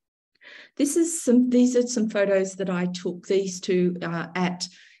 72. These are some photos that I took, these two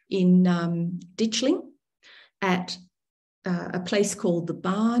in Ditchling, at a place called The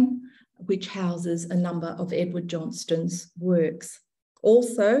Barn, which houses a number of Edward Johnston's works.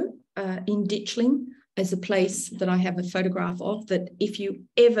 Also in Ditchling is a place that I have a photograph of, that if you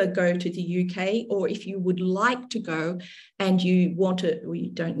ever go to the UK, or if you would like to go and you want to, well,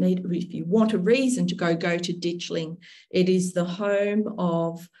 you don't need, if you want a reason to go to Ditchling, it is the home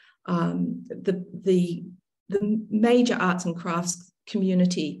of the major arts and crafts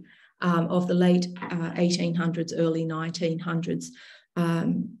community of the late 1800s, early 1900s,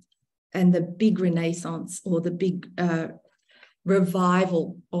 and the big renaissance, or the big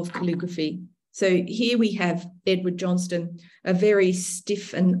revival of calligraphy. So here we have Edward Johnston, a very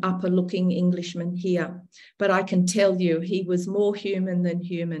stiff and upper-looking Englishman here, but I can tell you he was more human than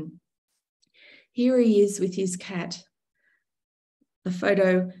human. Here he is with his cat, a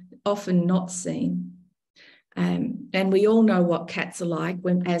photo often not seen. And we all know what cats are like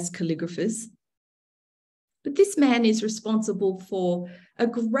as calligraphers. But this man is responsible for a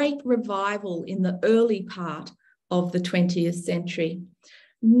great revival in the early part of the 20th century.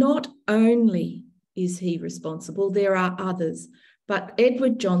 Not only is he responsible, there are others, but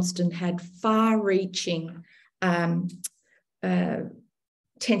Edward Johnston had far-reaching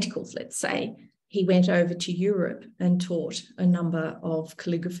tentacles, let's say. He went over to Europe and taught a number of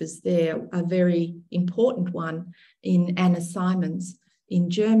calligraphers there, a very important one in Anna Simons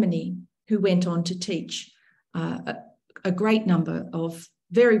in Germany, who went on to teach a great number of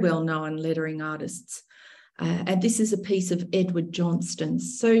very well-known lettering artists. And this is a piece of Edward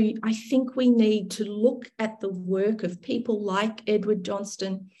Johnston's. So I think we need to look at the work of people like Edward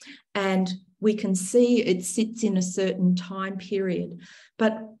Johnston, and we can see it sits in a certain time period.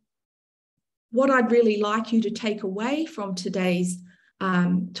 But what I'd really like you to take away from today's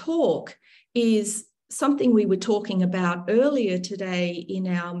talk is something we were talking about earlier today in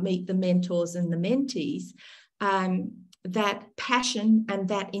our Meet the Mentors and the Mentees, that passion and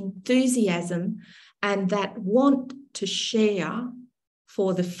that enthusiasm and that want to share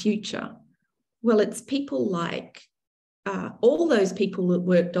for the future. Well, it's people like all those people that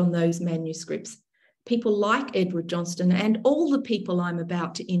worked on those manuscripts, people like Edward Johnston and all the people I'm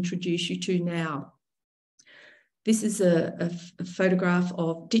about to introduce you to now. This is a photograph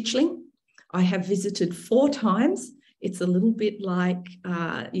of Ditchling. I have visited 4 times. It's a little bit like,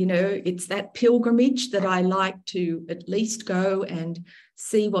 it's that pilgrimage that I like to at least go and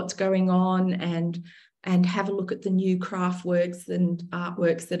see what's going on and have a look at the new craft works and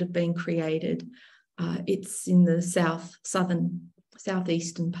artworks that have been created. It's in the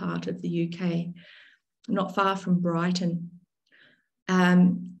southeastern part of the UK, not far from Brighton.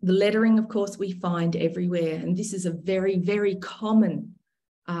 The lettering, of course, we find everywhere, and this is a very, very common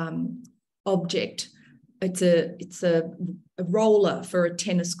object. It's a roller for a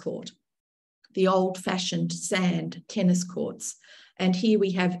tennis court, the old-fashioned sand tennis courts. And here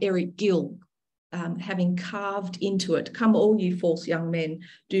we have Eric Gill having carved into it. Come all you false young men,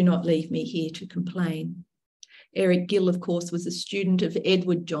 do not leave me here to complain. Eric Gill, of course, was a student of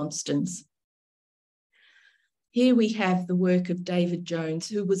Edward Johnston's. Here we have the work of David Jones,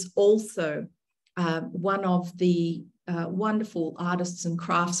 who was also one of the wonderful artists and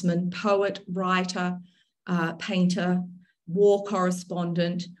craftsmen, poet, writer, painter, war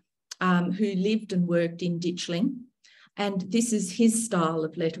correspondent, who lived and worked in Ditchling. And this is his style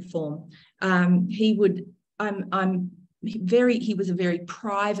of letter form. He was a very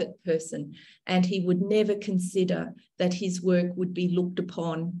private person, and he would never consider that his work would be looked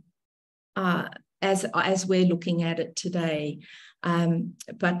upon as we're looking at it today.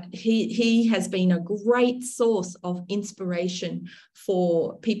 But he has been a great source of inspiration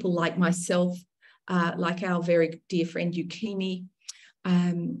for people like myself, like our very dear friend Yukimi.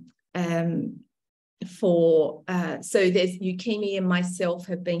 So there's Yukimi and myself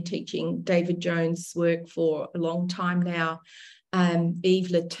have been teaching David Jones' work for a long time now.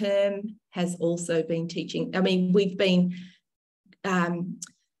 Yves Leterme has also been teaching. I mean, we've been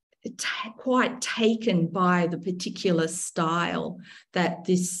quite taken by the particular style that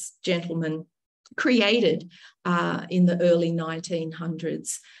this gentleman created in the early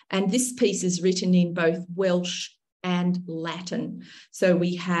 1900s. And this piece is written in both Welsh and Latin. So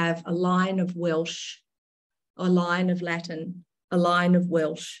we have a line of Welsh, a line of Latin, a line of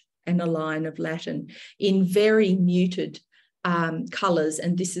Welsh, and a line of Latin in very muted colours.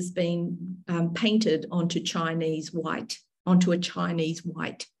 And this has been painted onto a Chinese white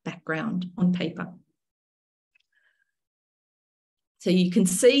background on paper. So you can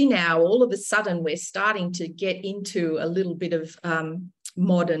see now all of a sudden we're starting to get into a little bit of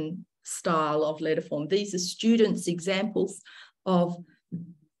modern style of letter form. These are students' examples of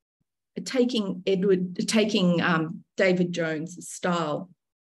taking David Jones' style.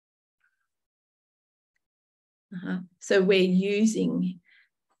 So we're using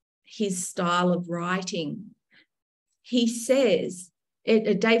his style of writing. He says,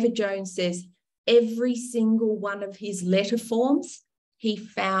 David Jones says, every single one of his letter forms, he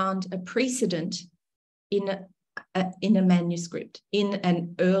found a precedent in a manuscript, in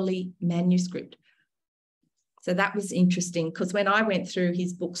an early manuscript. So that was interesting, because when I went through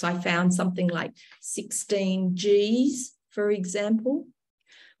his books, I found something like 16 Gs, for example.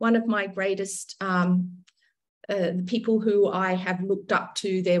 One of my greatest people who I have looked up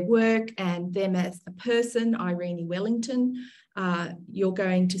to their work and them as a person, Irene Wellington, you're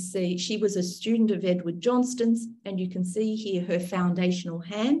going to see, she was a student of Edward Johnston's, and you can see here her foundational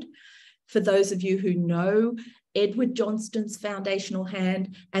hand. For those of you who know Edward Johnston's foundational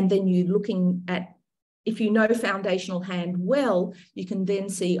hand, and then you're looking at, if you know foundational hand well, you can then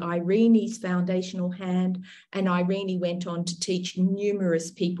see Irene's foundational hand, and Irene went on to teach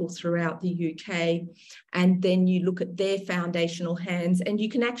numerous people throughout the UK. And then you look at their foundational hands, and you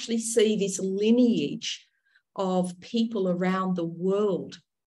can actually see this lineage of people around the world.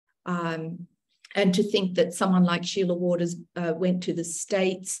 And to think that someone like Sheila Waters went to the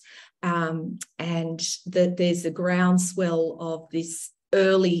States, and that there's a groundswell of this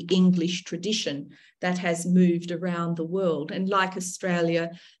early English tradition that has moved around the world. And like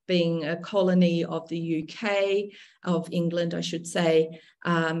Australia being a colony of the UK, of England, I should say,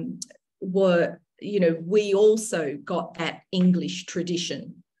 we also got that English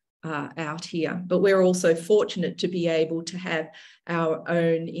tradition out here, but we're also fortunate to be able to have our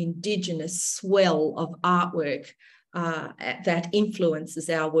own Indigenous swell of artwork that influences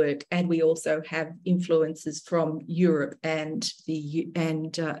our work, and we also have influences from Europe and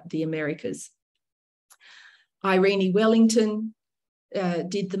the Americas. Irene Wellington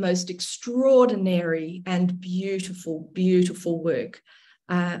did the most extraordinary and beautiful, beautiful work.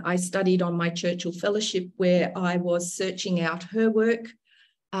 I studied on my Churchill Fellowship, where I was searching out her work,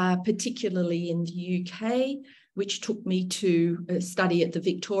 particularly in the UK, which took me to study at the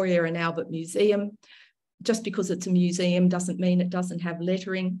Victoria and Albert Museum. Just because it's a museum doesn't mean it doesn't have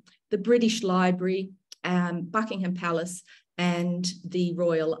lettering. The British Library, Buckingham Palace, and the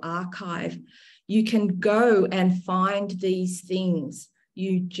Royal Archive. You can go and find these things.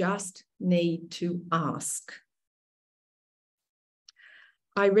 You just need to ask.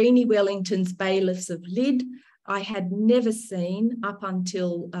 Irene Wellington's Bailiffs of Lydd, I had never seen up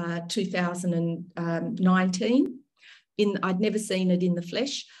until 2019. I'd never seen it in the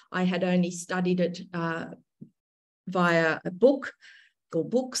flesh. I had only studied it via a book or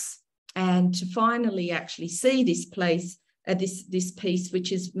books, and to finally actually see this place, this piece,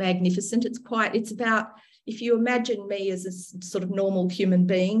 which is magnificent. It's about, if you imagine me as a sort of normal human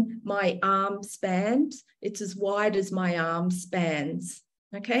being, my arm spans, it's as wide as my arm spans,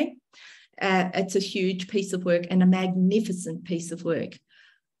 okay? It's a huge piece of work and a magnificent piece of work.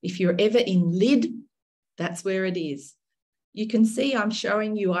 If you're ever in Lydd, that's where it is. You can see I'm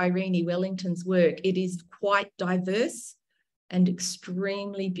showing you Irene Wellington's work. It is quite diverse and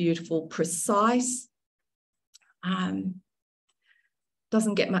extremely beautiful, precise.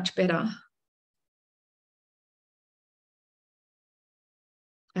 Doesn't get much better.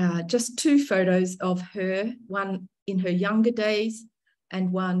 Just two photos of her, one in her younger days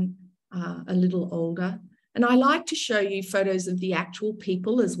and one a little older. And I like to show you photos of the actual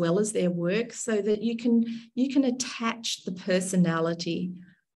people as well as their work, so that you can attach the personality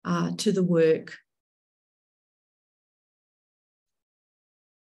to the work.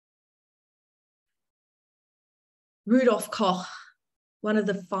 Rudolf Koch, one of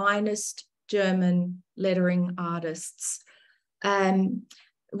the finest German lettering artists,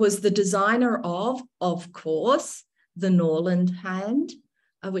 was the designer of course, the Norland hand,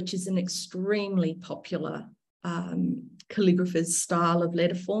 which is an extremely popular calligrapher's style of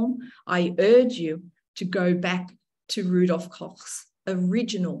letter form. I urge you to go back to Rudolf Koch's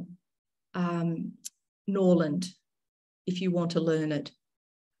original Norland if you want to learn it,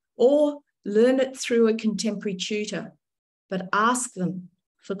 or learn it through a contemporary tutor, but ask them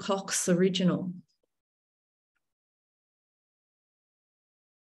for Koch's original.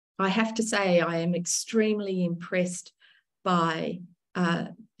 I have to say I am extremely impressed by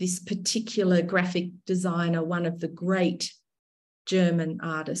this particular graphic designer, one of the great German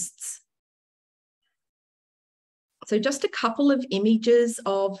artists. So just a couple of images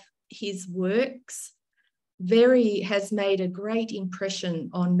of his works. Has made a great impression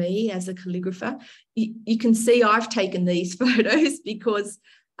on me as a calligrapher. You can see I've taken these photos because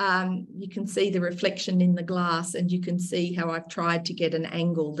you can see the reflection in the glass, and you can see how I've tried to get an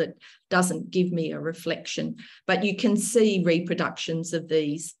angle that doesn't give me a reflection, but you can see reproductions of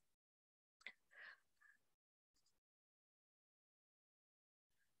these.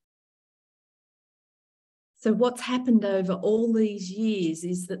 So what's happened over all these years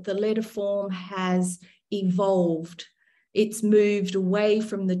is that the letter form has evolved. It's moved away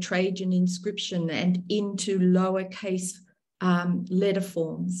from the Trajan inscription and into lowercase letter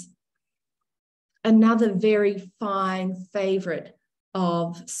forms. Another very fine favourite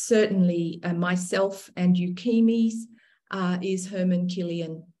of certainly myself and Euchemes is Herman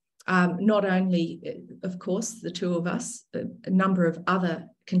Killian. Not only, of course, the two of us, a number of other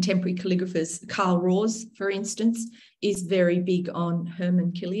contemporary calligraphers. Karl Rohrs, for instance, is very big on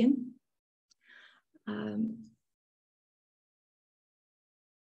Herman Killian.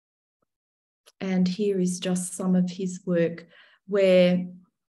 And here is just some of his work where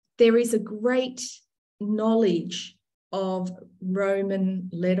there is a great knowledge of Roman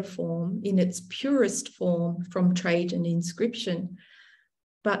letter form in its purest form from Trajan inscription,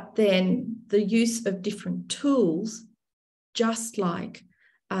 but then the use of different tools, just like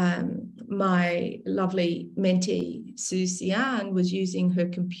my lovely mentee Susian was using her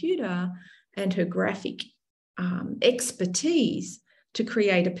computer and her graphic expertise to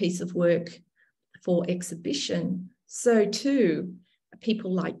create a piece of work for exhibition. So too,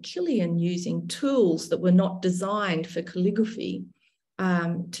 people like Killian using tools that were not designed for calligraphy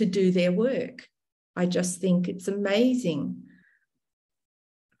to do their work. I just think it's amazing.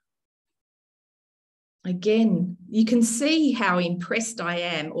 again, you can see how impressed I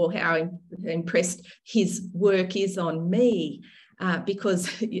am, or how impressed his work is on me, because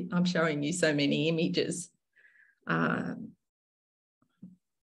I'm showing you so many images.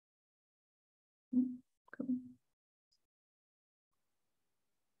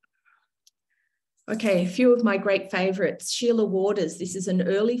 Okay, a few of my great favorites. Sheila Waters. This is an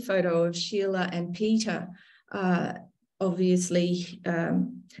early photo of Sheila and Peter. Obviously,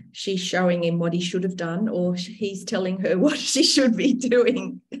 she's showing him what he should have done, or he's telling her what she should be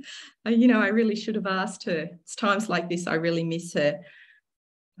doing. You know, I really should have asked her. It's times like this I really miss her.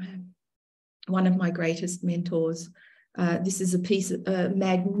 One of my greatest mentors. This is a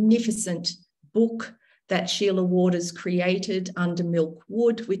magnificent book that Sheila Waters created, Under Milk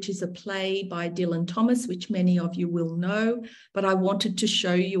Wood, which is a play by Dylan Thomas, which many of you will know. But I wanted to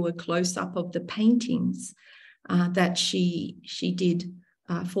show you a close-up of the paintings that she did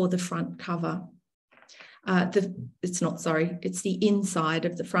for the front cover. It's the inside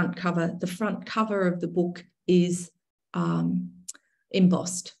of the front cover. The front cover of the book is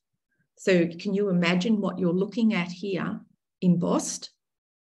embossed. So can you imagine what you're looking at here, embossed?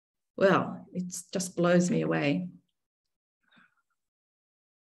 Well, it just blows me away.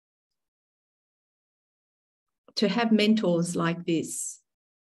 To have mentors like this,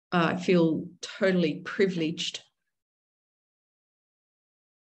 I feel totally privileged.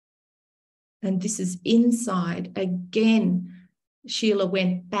 And this is inside. Again, Sheila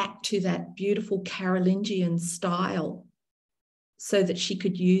went back to that beautiful Carolingian style so that she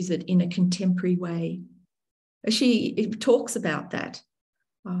could use it in a contemporary way. She talks about that.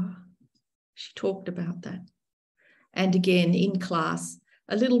 She talked about that. And again, in class,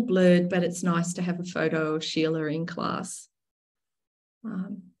 a little blurred, but it's nice to have a photo of Sheila in class.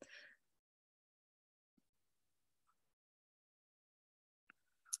 One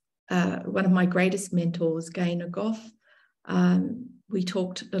of my greatest mentors, Gaynor Goff. We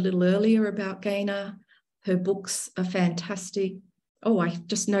talked a little earlier about Gaynor. Her books are fantastic. Oh, I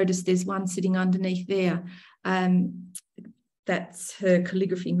just noticed there's one sitting underneath there. That's her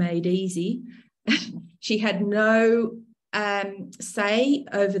Calligraphy Made Easy. She had no say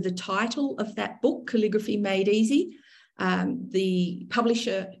over the title of that book, Calligraphy Made Easy. The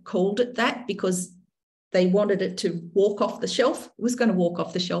publisher called it that because they wanted it to walk off the shelf. It was going to walk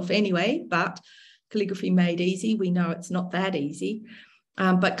off the shelf anyway, but Calligraphy Made Easy, we know it's not that easy.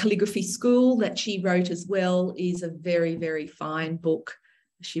 But Calligraphy School, that she wrote as well, is a very, very fine book.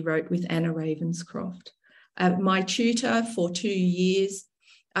 She wrote with Anna Ravenscroft. My tutor for 2 years,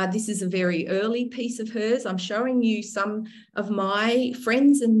 this is a very early piece of hers. I'm showing you some of my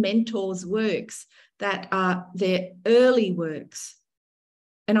friends and mentors' works that are their early works.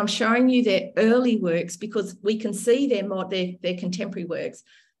 And I'm showing you their early works because we can see their contemporary works,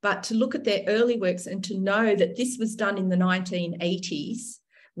 but to look at their early works and to know that this was done in the 1980s,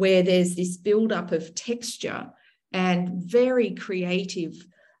 where there's this buildup of texture and very creative.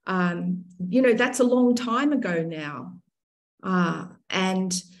 You know, that's a long time ago now.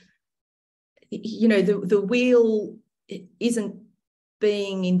 And, you know, the wheel isn't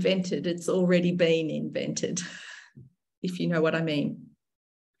being invented, it's already been invented, if you know what I mean.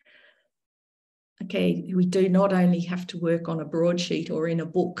 Okay, we do not only have to work on a broadsheet or in a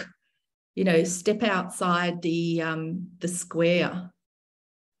book, you know, step outside the square.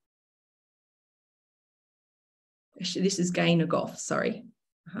 This is Gaynor Goff, sorry.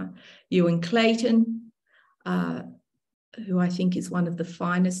 Ewan Clayton, who I think is one of the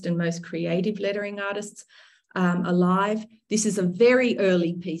finest and most creative lettering artists alive. This is a very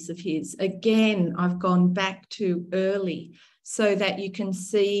early piece of his. Again, I've gone back to early so that you can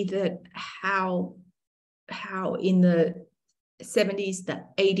see that how in the 70s, the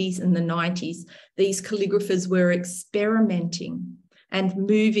 80s and the 90s, these calligraphers were experimenting and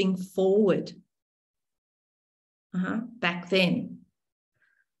moving forward back then.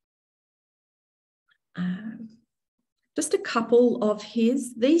 Just a couple of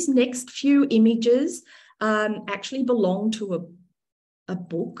his. These next few images actually belong to a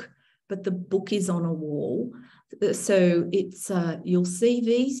book, but the book is on a wall. So it's you'll see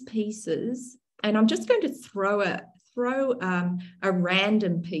these pieces, and I'm just going to throw a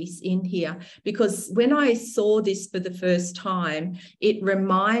random piece in here because when I saw this for the first time, it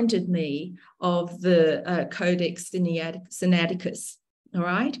reminded me of the Codex Sinaiticus. All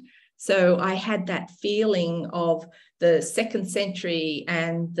right. So I had that feeling of the 2nd century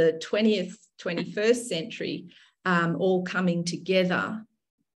and the 20th, 21st century all coming together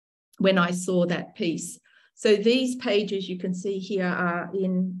when I saw that piece. So these pages you can see here are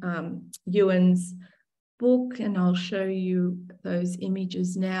in Ewan's book, and I'll show you those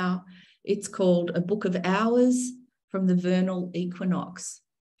images now. It's called A Book of Hours from the Vernal Equinox.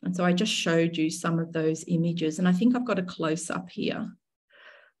 And so I just showed you some of those images, and I think I've got a close-up here.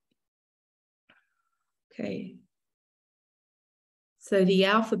 Okay. So the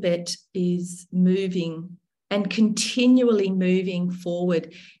alphabet is moving and continually moving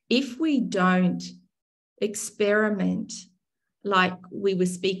forward. If we don't experiment, like we were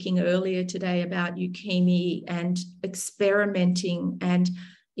speaking earlier today about Ukimi, and experimenting and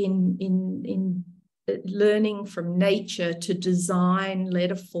in learning from nature to design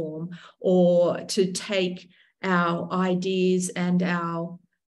letter form, or to take our ideas and our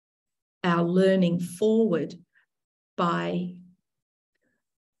learning forward by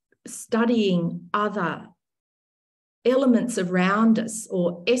studying other elements around us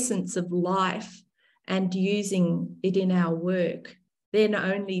or essence of life and using it in our work, then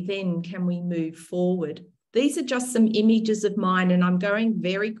only then can we move forward. These are just some images of mine, and I'm going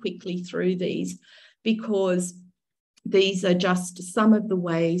very quickly through these because these are just some of the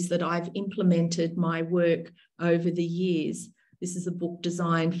ways that I've implemented my work over the years. This is a book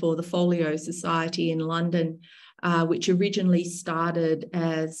designed for the Folio Society in London, which originally started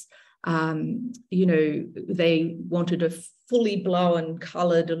as, you know, they wanted a fully blown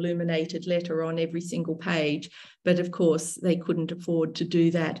coloured illuminated letter on every single page, but of course they couldn't afford to do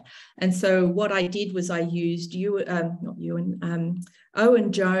that. And so what I did was I used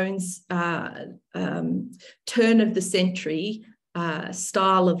Owen Jones' turn of the century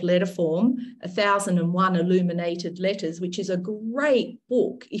style of letter form, 1001 Illuminated Letters, which is a great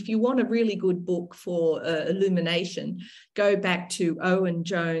book. If you want a really good book for illumination, go back to Owen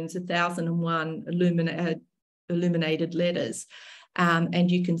Jones' 1001 Illuminated Letters. And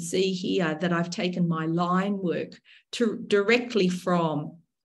you can see here that I've taken my line work directly from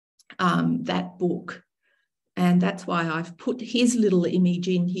that book. And that's why I've put his little image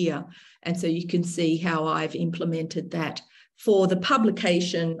in here. And so you can see how I've implemented that for the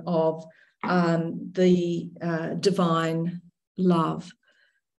publication of the Divine Love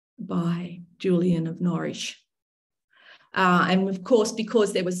by Julian of Norwich. And of course,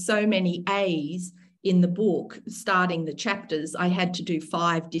 because there were so many A's in the book, starting the chapters, I had to do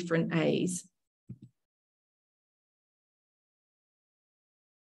 5 different A's.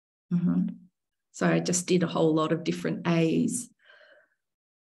 So I just did a whole lot of different A's.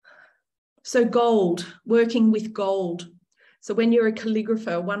 So gold, working with gold. So when you're a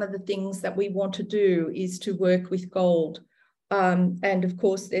calligrapher, one of the things that we want to do is to work with gold. And of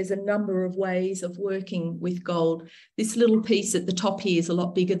course, there's a number of ways of working with gold. This little piece at the top here is a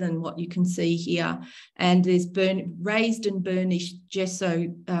lot bigger than what you can see here. And there's raised and burnished gesso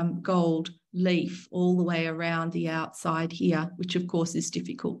gold leaf all the way around the outside here, which of course is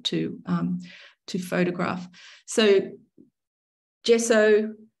difficult to photograph. So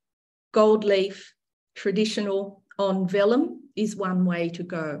gesso, gold leaf, traditional on vellum is one way to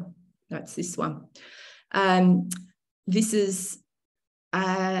go. That's this one. This is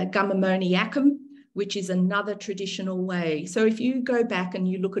Gummimoniacum, which is another traditional way. So if you go back and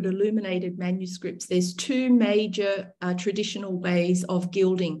you look at illuminated manuscripts, there's 2 major traditional ways of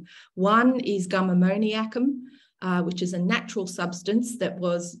gilding. One is Gummimoniacum, which is a natural substance that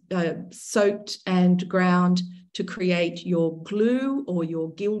was soaked and ground to create your glue or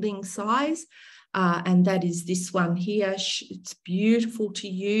your gilding size. And that is this one here. It's beautiful to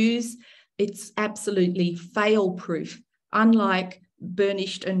use. It's absolutely fail-proof, unlike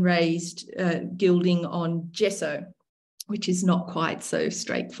burnished and raised gilding on gesso, which is not quite so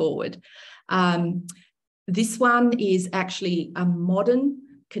straightforward. This one is actually a modern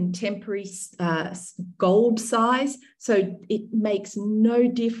contemporary gold size, so it makes no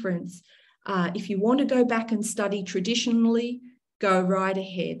difference. If you want to go back and study traditionally, go right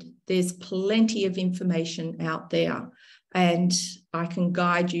ahead. There's plenty of information out there, and I can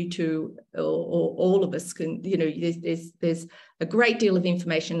guide you to, or all of us can, you know, there's a great deal of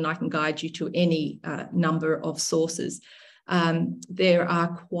information, and I can guide you to any number of sources. There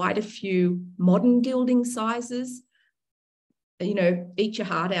are quite a few modern gilding sizes. You know, eat your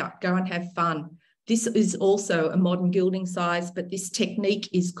heart out, go and have fun. This is also a modern gilding size, but this technique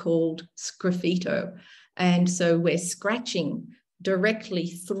is called sgraffito. And so we're scratching directly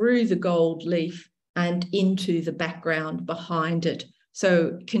through the gold leaf and into the background behind it.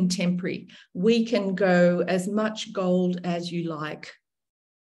 So contemporary. We can go as much gold as you like.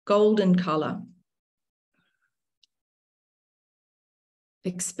 Golden colour.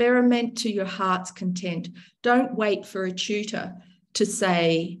 Experiment to your heart's content. Don't wait for a tutor to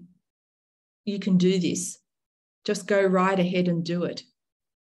say, you can do this. Just go right ahead and do it.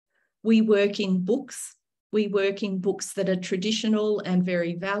 We work in books We work in books that are traditional and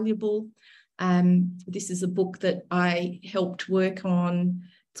very valuable. This is a book that I helped work on.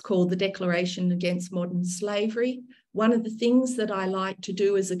 It's called The Declaration Against Modern Slavery. One of the things that I like to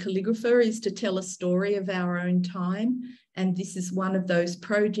do as a calligrapher is to tell a story of our own time. And this is one of those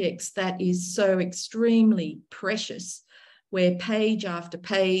projects that is so extremely precious, where page after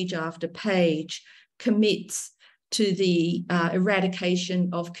page after page commits to the eradication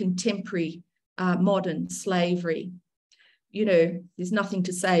of contemporary modern slavery. You know, there's nothing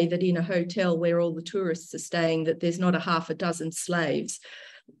to say that in a hotel where all the tourists are staying that there's not a half a dozen slaves.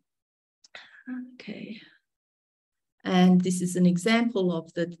 Okay. And this is an example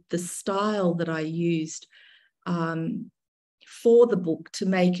of the style that I used for the book to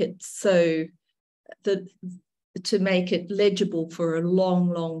make it so that to make it legible for a long,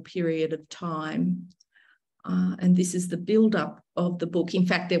 long period of time. And this is the build-up of the book. In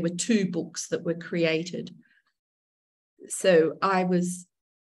fact, there were 2 books that were created. So I was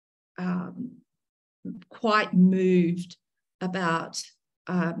quite moved about,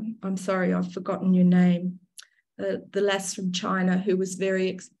 I'm sorry, I've forgotten your name, the lass from China who was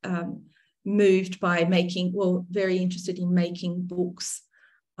very moved by making, well, very interested in making books.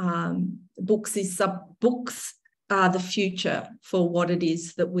 Books are the future for what it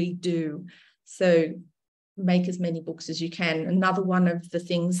is that we do. So make as many books as you can. Another one of the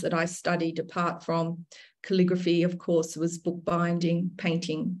things that I studied apart from calligraphy, of course, was bookbinding,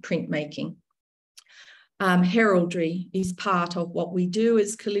 painting, printmaking. Heraldry is part of what we do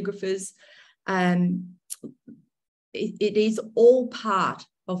as calligraphers. It is all part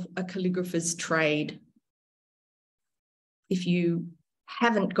of a calligrapher's trade. If you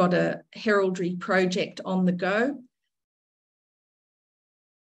haven't got a heraldry project on the go,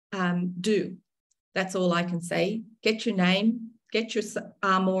 do. That's all I can say. Get your name, get your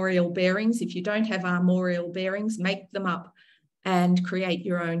armorial bearings. If you don't have armorial bearings, make them up and create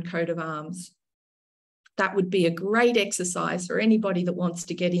your own coat of arms. That would be a great exercise for anybody that wants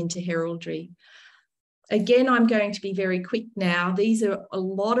to get into heraldry. Again, I'm going to be very quick now. These are a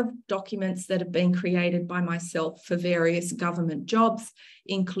lot of documents that have been created by myself for various government jobs,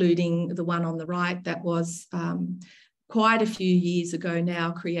 including the one on the right that was quite a few years ago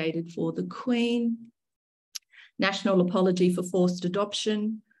now, created for the Queen. National Apology for Forced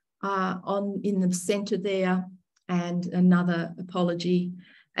Adoption in the centre there, and another apology.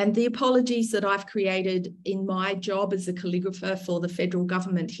 And the apologies that I've created in my job as a calligrapher for the federal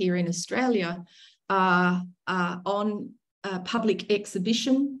government here in Australia are on a public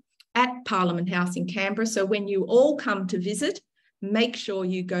exhibition at Parliament House in Canberra. So when you all come to visit, make sure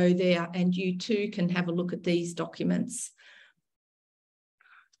you go there and you too can have a look at these documents.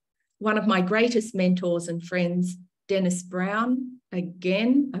 One of my greatest mentors and friends, Dennis Brown,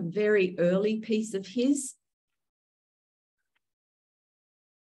 again, a very early piece of his.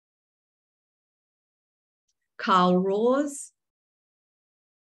 Carl Rawes.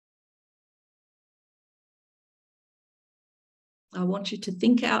 I want you to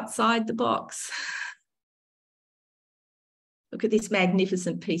think outside the box. Look at this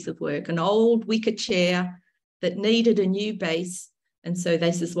magnificent piece of work, an old wicker chair that needed a new base, and so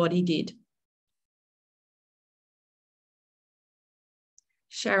this is what he did.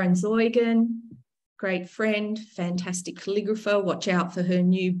 Sharon Zeugen, great friend, fantastic calligrapher. Watch out for her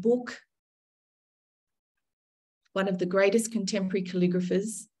new book. One of the greatest contemporary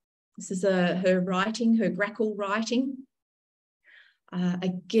calligraphers. This is her writing, her grackle writing.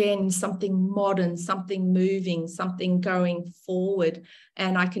 Again, something modern, something moving, something going forward.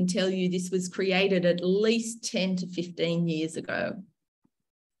 And I can tell you this was created at least 10 to 15 years ago.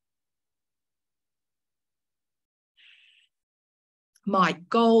 My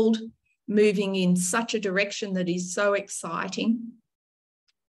gold, moving in such a direction that is so exciting.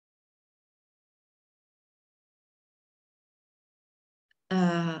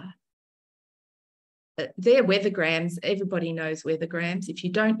 They're weathergrams. Everybody knows weathergrams. If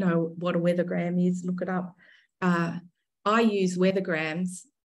you don't know what a weathergram is, look it up. I use weathergrams,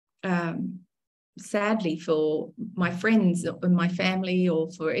 sadly, for my friends and my family or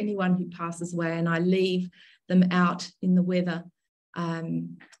for anyone who passes away, and I leave them out in the weather.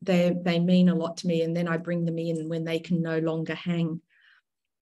 They mean a lot to me, and then I bring them in when they can no longer hang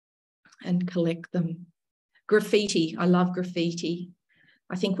and collect them. Graffiti. I love graffiti.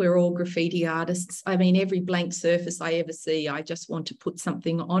 I think we're all graffiti artists. I mean, every blank surface I ever see, I just want to put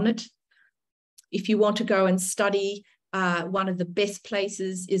something on it. If you want to go and study, one of the best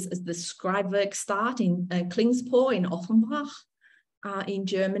places is the Schreibwerkstatt in Klingspo in Offenbach in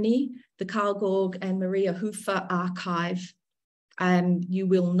Germany, the Karl Gorg and Maria Hofer archive. You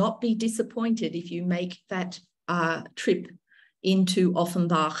will not be disappointed if you make that trip into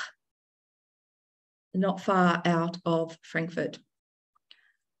Offenbach, not far out of Frankfurt.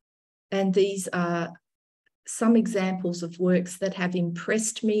 And these are some examples of works that have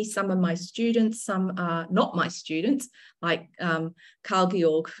impressed me. Some are my students, some are not my students, like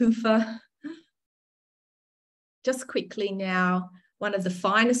Carl-Georg Hofer. Just quickly now, one of the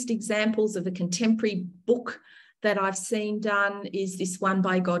finest examples of a contemporary book that I've seen done is this one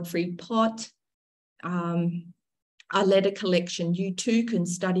by Godfrey Pott, a letter collection. You too can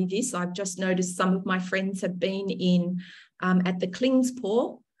study this. I've just noticed some of my friends have been in at the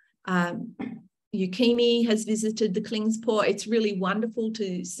Klingspoor. Eukemi has visited the Klingspoor. It's really wonderful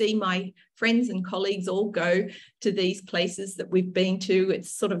to see my friends and colleagues all go to these places that we've been to.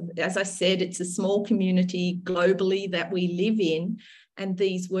 It's sort of, as I said, it's a small community globally that we live in, and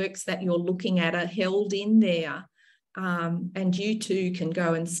these works that you're looking at are held in there. And you too can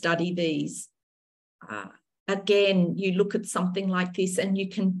go and study these. Again, you look at something like this and you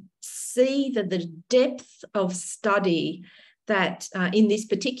can see that the depth of study that in this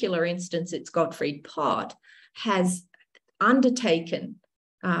particular instance, it's Gottfried Pott, has undertaken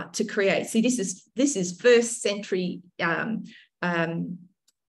to create. See, this is first century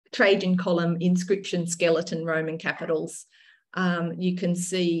Trajan column inscription skeleton Roman capitals. You can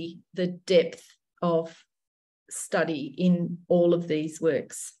see the depth of study in all of these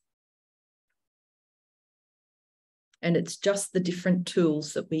works. And it's just the different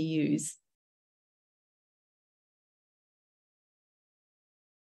tools that we use.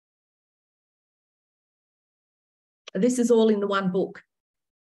 This is all in the one book.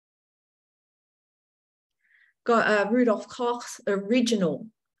 Got Rudolf Koch's original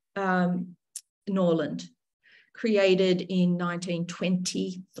Norland, created in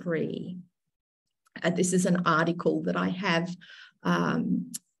 1923. This is an article that I have,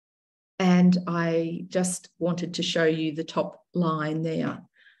 and I just wanted to show you the top line there.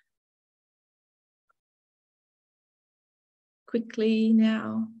 Quickly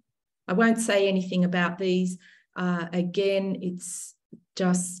now. I won't say anything about these. Again, it's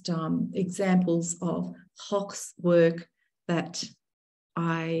just examples of Koch's work that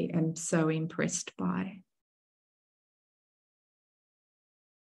I am so impressed by.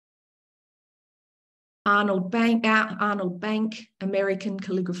 Arnold Bank, American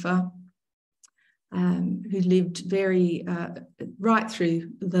calligrapher, who lived very right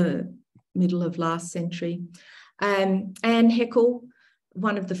through the middle of last century. Anne Heckel,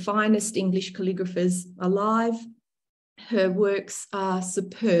 one of the finest English calligraphers alive. Her works are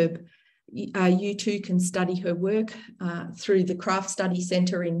superb. You too can study her work through the Craft Study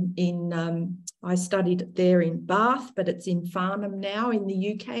Centre I studied there in Bath, but it's in Farnham now in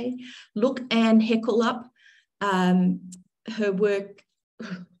the UK. Look Anne Heckel up. Her work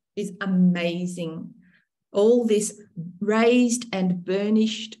is amazing. All this raised and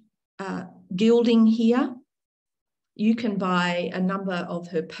burnished gilding here. You can buy a number of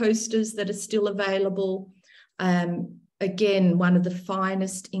her posters that are still available. Again, one of the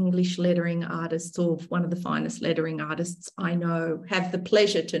finest English lettering artists, or one of the finest lettering artists I know, have the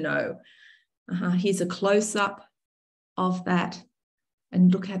pleasure to know. Here's a close-up of that.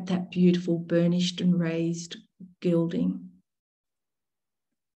 And look at that beautiful burnished and raised gilding.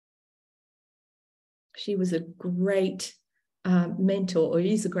 She was a great mentor, or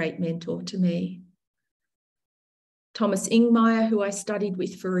is a great mentor to me. Thomas Ingmeyer, who I studied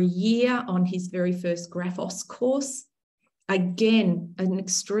with for a year on his very first Graphos course. Again, an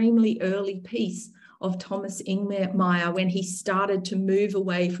extremely early piece of Thomas Ingmeyer when he started to move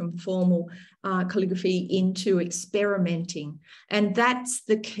away from formal calligraphy into experimenting. And that's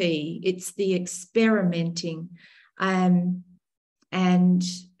the key. It's the experimenting and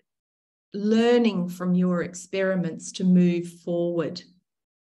learning from your experiments to move forward.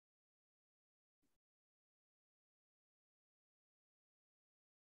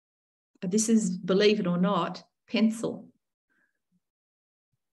 This is, believe it or not, pencil.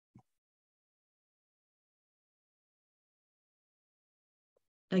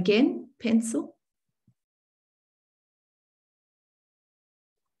 Again, pencil.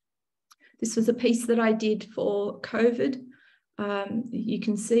 This was a piece that I did for COVID. You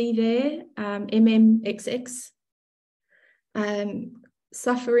can see there, MMXX,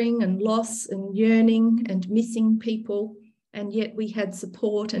 suffering and loss and yearning and missing people. And yet we had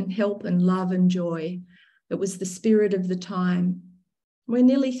support and help and love and joy. It was the spirit of the time. We're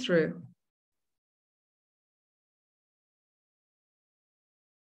nearly through.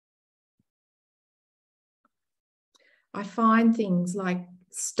 I find things like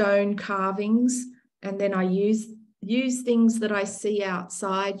stone carvings, and then I use use things that I see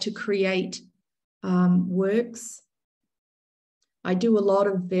outside to create works. I do a lot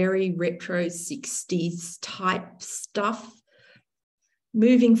of very retro 60s type stuff.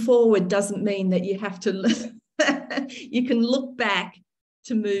 Moving forward doesn't mean that you have to, you can look back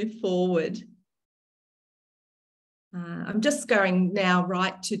to move forward. I'm just going now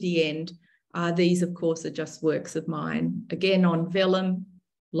right to the end. These, of course, are just works of mine. Again, on vellum,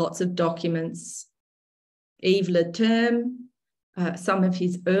 lots of documents. Yves Leterme, some of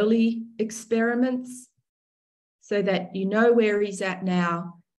his early experiments, so that you know where he's at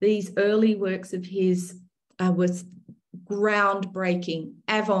now. These early works of his was groundbreaking,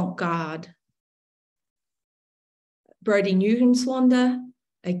 avant-garde. Brodie Newenswander,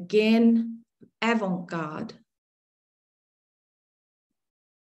 again, avant-garde.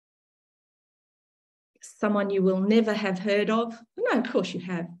 Someone you will never have heard of. No, of course you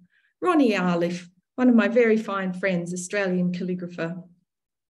have. Ronnie Arliff, one of my very fine friends, Australian calligrapher,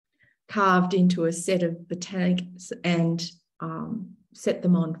 carved into a set of botanics and set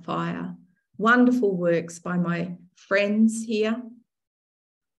them on fire. Wonderful works by my friends here.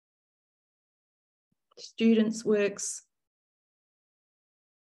 Students' works.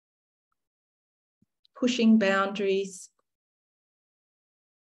 Pushing boundaries.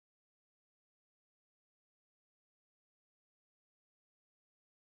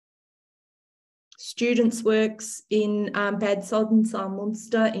 Students' works in Bad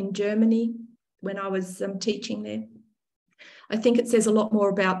Soldensalmunster in Germany when I was teaching there. I think it says a lot more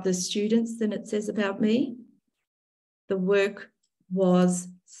about the students than it says about me. The work was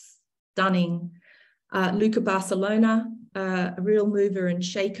stunning. Luca Barcelona, a real mover and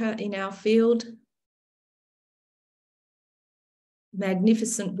shaker in our field.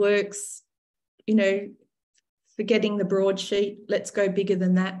 Magnificent works, you know, forgetting the broadsheet, let's go bigger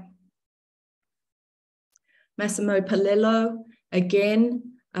than that. Massimo Palello, again,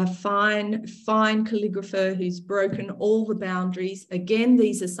 a fine calligrapher who's broken all the boundaries. Again,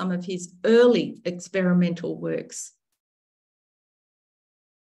 these are some of his early experimental works.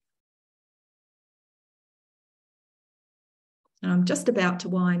 And I'm just about to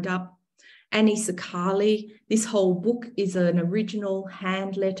wind up. Annie Sakali, this whole book is an original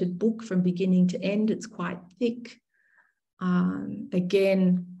hand-lettered book from beginning to end. It's quite thick.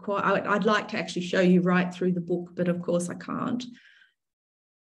 Again, I'd like to actually show you right through the book, but of course I can't.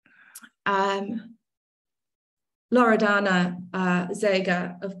 Loredana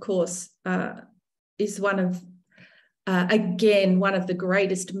Zaga, of course, is one of, again, one of the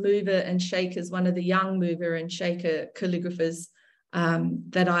greatest mover and shakers, one of the young mover and shaker calligraphers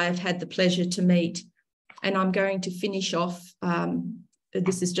that I've had the pleasure to meet. And I'm going to finish off,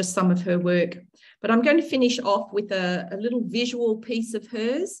 this is just some of her work, but I'm going to finish off with a little visual piece of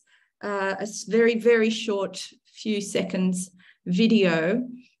hers, a very, very short few seconds video.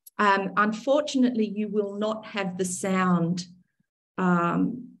 Unfortunately, you will not have the sound.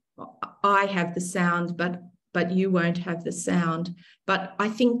 I have the sound, but you won't have the sound. But I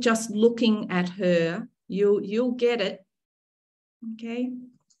think just looking at her, you'll get it. Okay.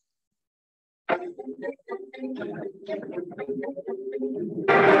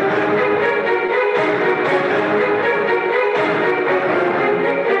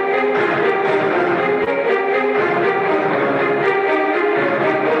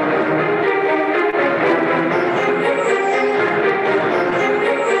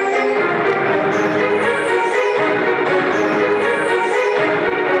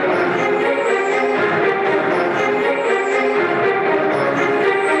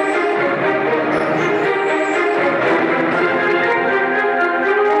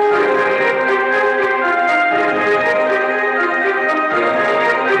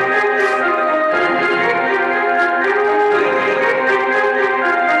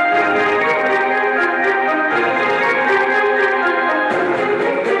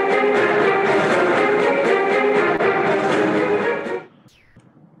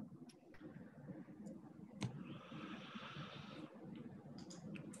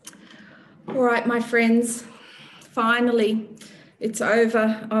 All right, my friends, finally, it's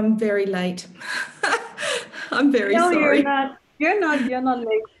over. I'm very late. I'm very sorry. No, you're not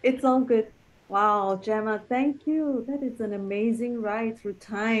late. It's all good. Wow, Gemma, thank you. That is an amazing ride through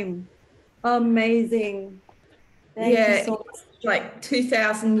time. Amazing. Thank you so much. Like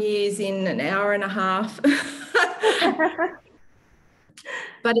 2,000 years in an hour and a half.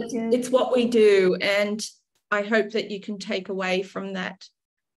 But it's what we do. And I hope that you can take away from that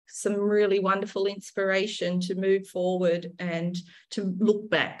some really wonderful inspiration to move forward and to look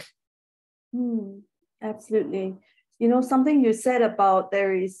back. Absolutely. You know, something you said about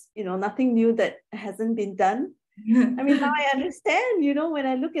there is, you know, nothing new that hasn't been done. I mean, now I understand, you know, when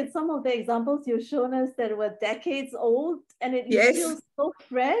I look at some of the examples you've shown us that were decades old and it Yes. feels so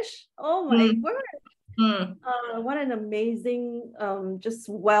fresh. Oh my word. What an amazing just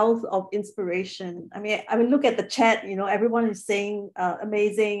wealth of inspiration. I mean, look at the chat, you know, everyone is saying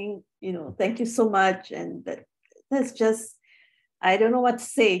amazing, you know, thank you so much. And that's just, I don't know what to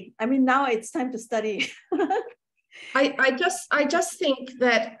say. I mean, now it's time to study. I just think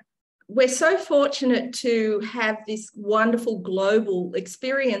that we're so fortunate to have this wonderful global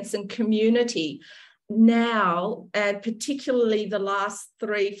experience and community now, and particularly the last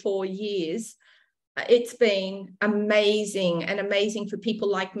 3-4 years. It's been amazing, and amazing for people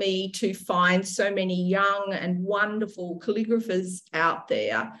like me to find so many young and wonderful calligraphers out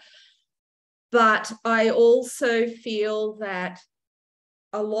there. But I also feel that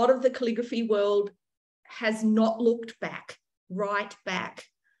a lot of the calligraphy world has not looked right back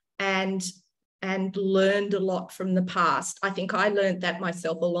and learned a lot from the past. I think I learned that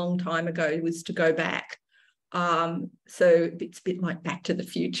myself a long time ago, was to go back. So it's a bit like Back to the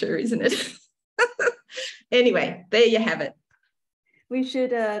Future, isn't it? Anyway, there you have it. We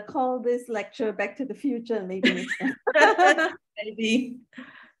should call this lecture Back to the Future maybe next time. Maybe.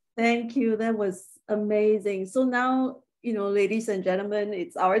 Thank you. That was amazing. So now, you know, ladies and gentlemen,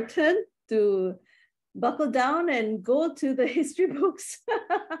 it's our turn to buckle down and go to the history books.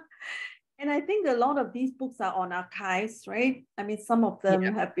 And I think a lot of these books are on archives, right? I mean, some of them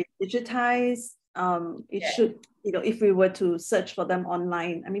have been digitized. It should, you know, if we were to search for them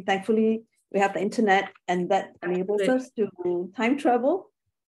online. I mean, thankfully, we have the internet, and that enables us to time travel.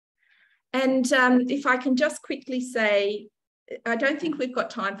 And if I can just quickly say, I don't think we've got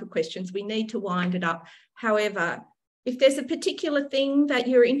time for questions. We need to wind it up. However, if there's a particular thing that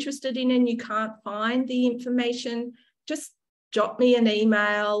you're interested in and you can't find the information, just drop me an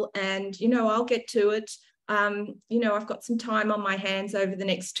email and, you know, I'll get to it. You know, I've got some time on my hands over the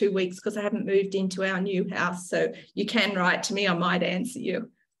next 2 weeks because I haven't moved into our new house. So you can write to me, I might answer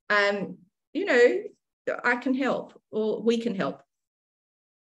you. You know, I can help, or we can help.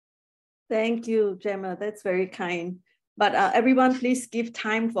 Thank you, Gemma. That's very kind. But everyone, please give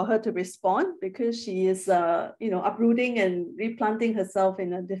time for her to respond, because she is, you know, uprooting and replanting herself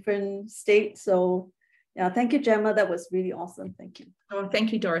in a different state. So yeah, thank you, Gemma. That was really awesome. Thank you. Oh,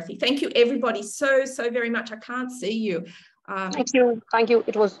 thank you, Dorothy. Thank you, everybody, so very much. I can't see you. Thank you. Thank you.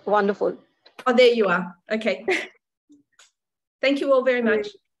 It was wonderful. Oh, there you are. Okay. Thank you all very much.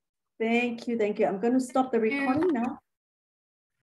 Thank you. Thank you. I'm going to stop the recording now.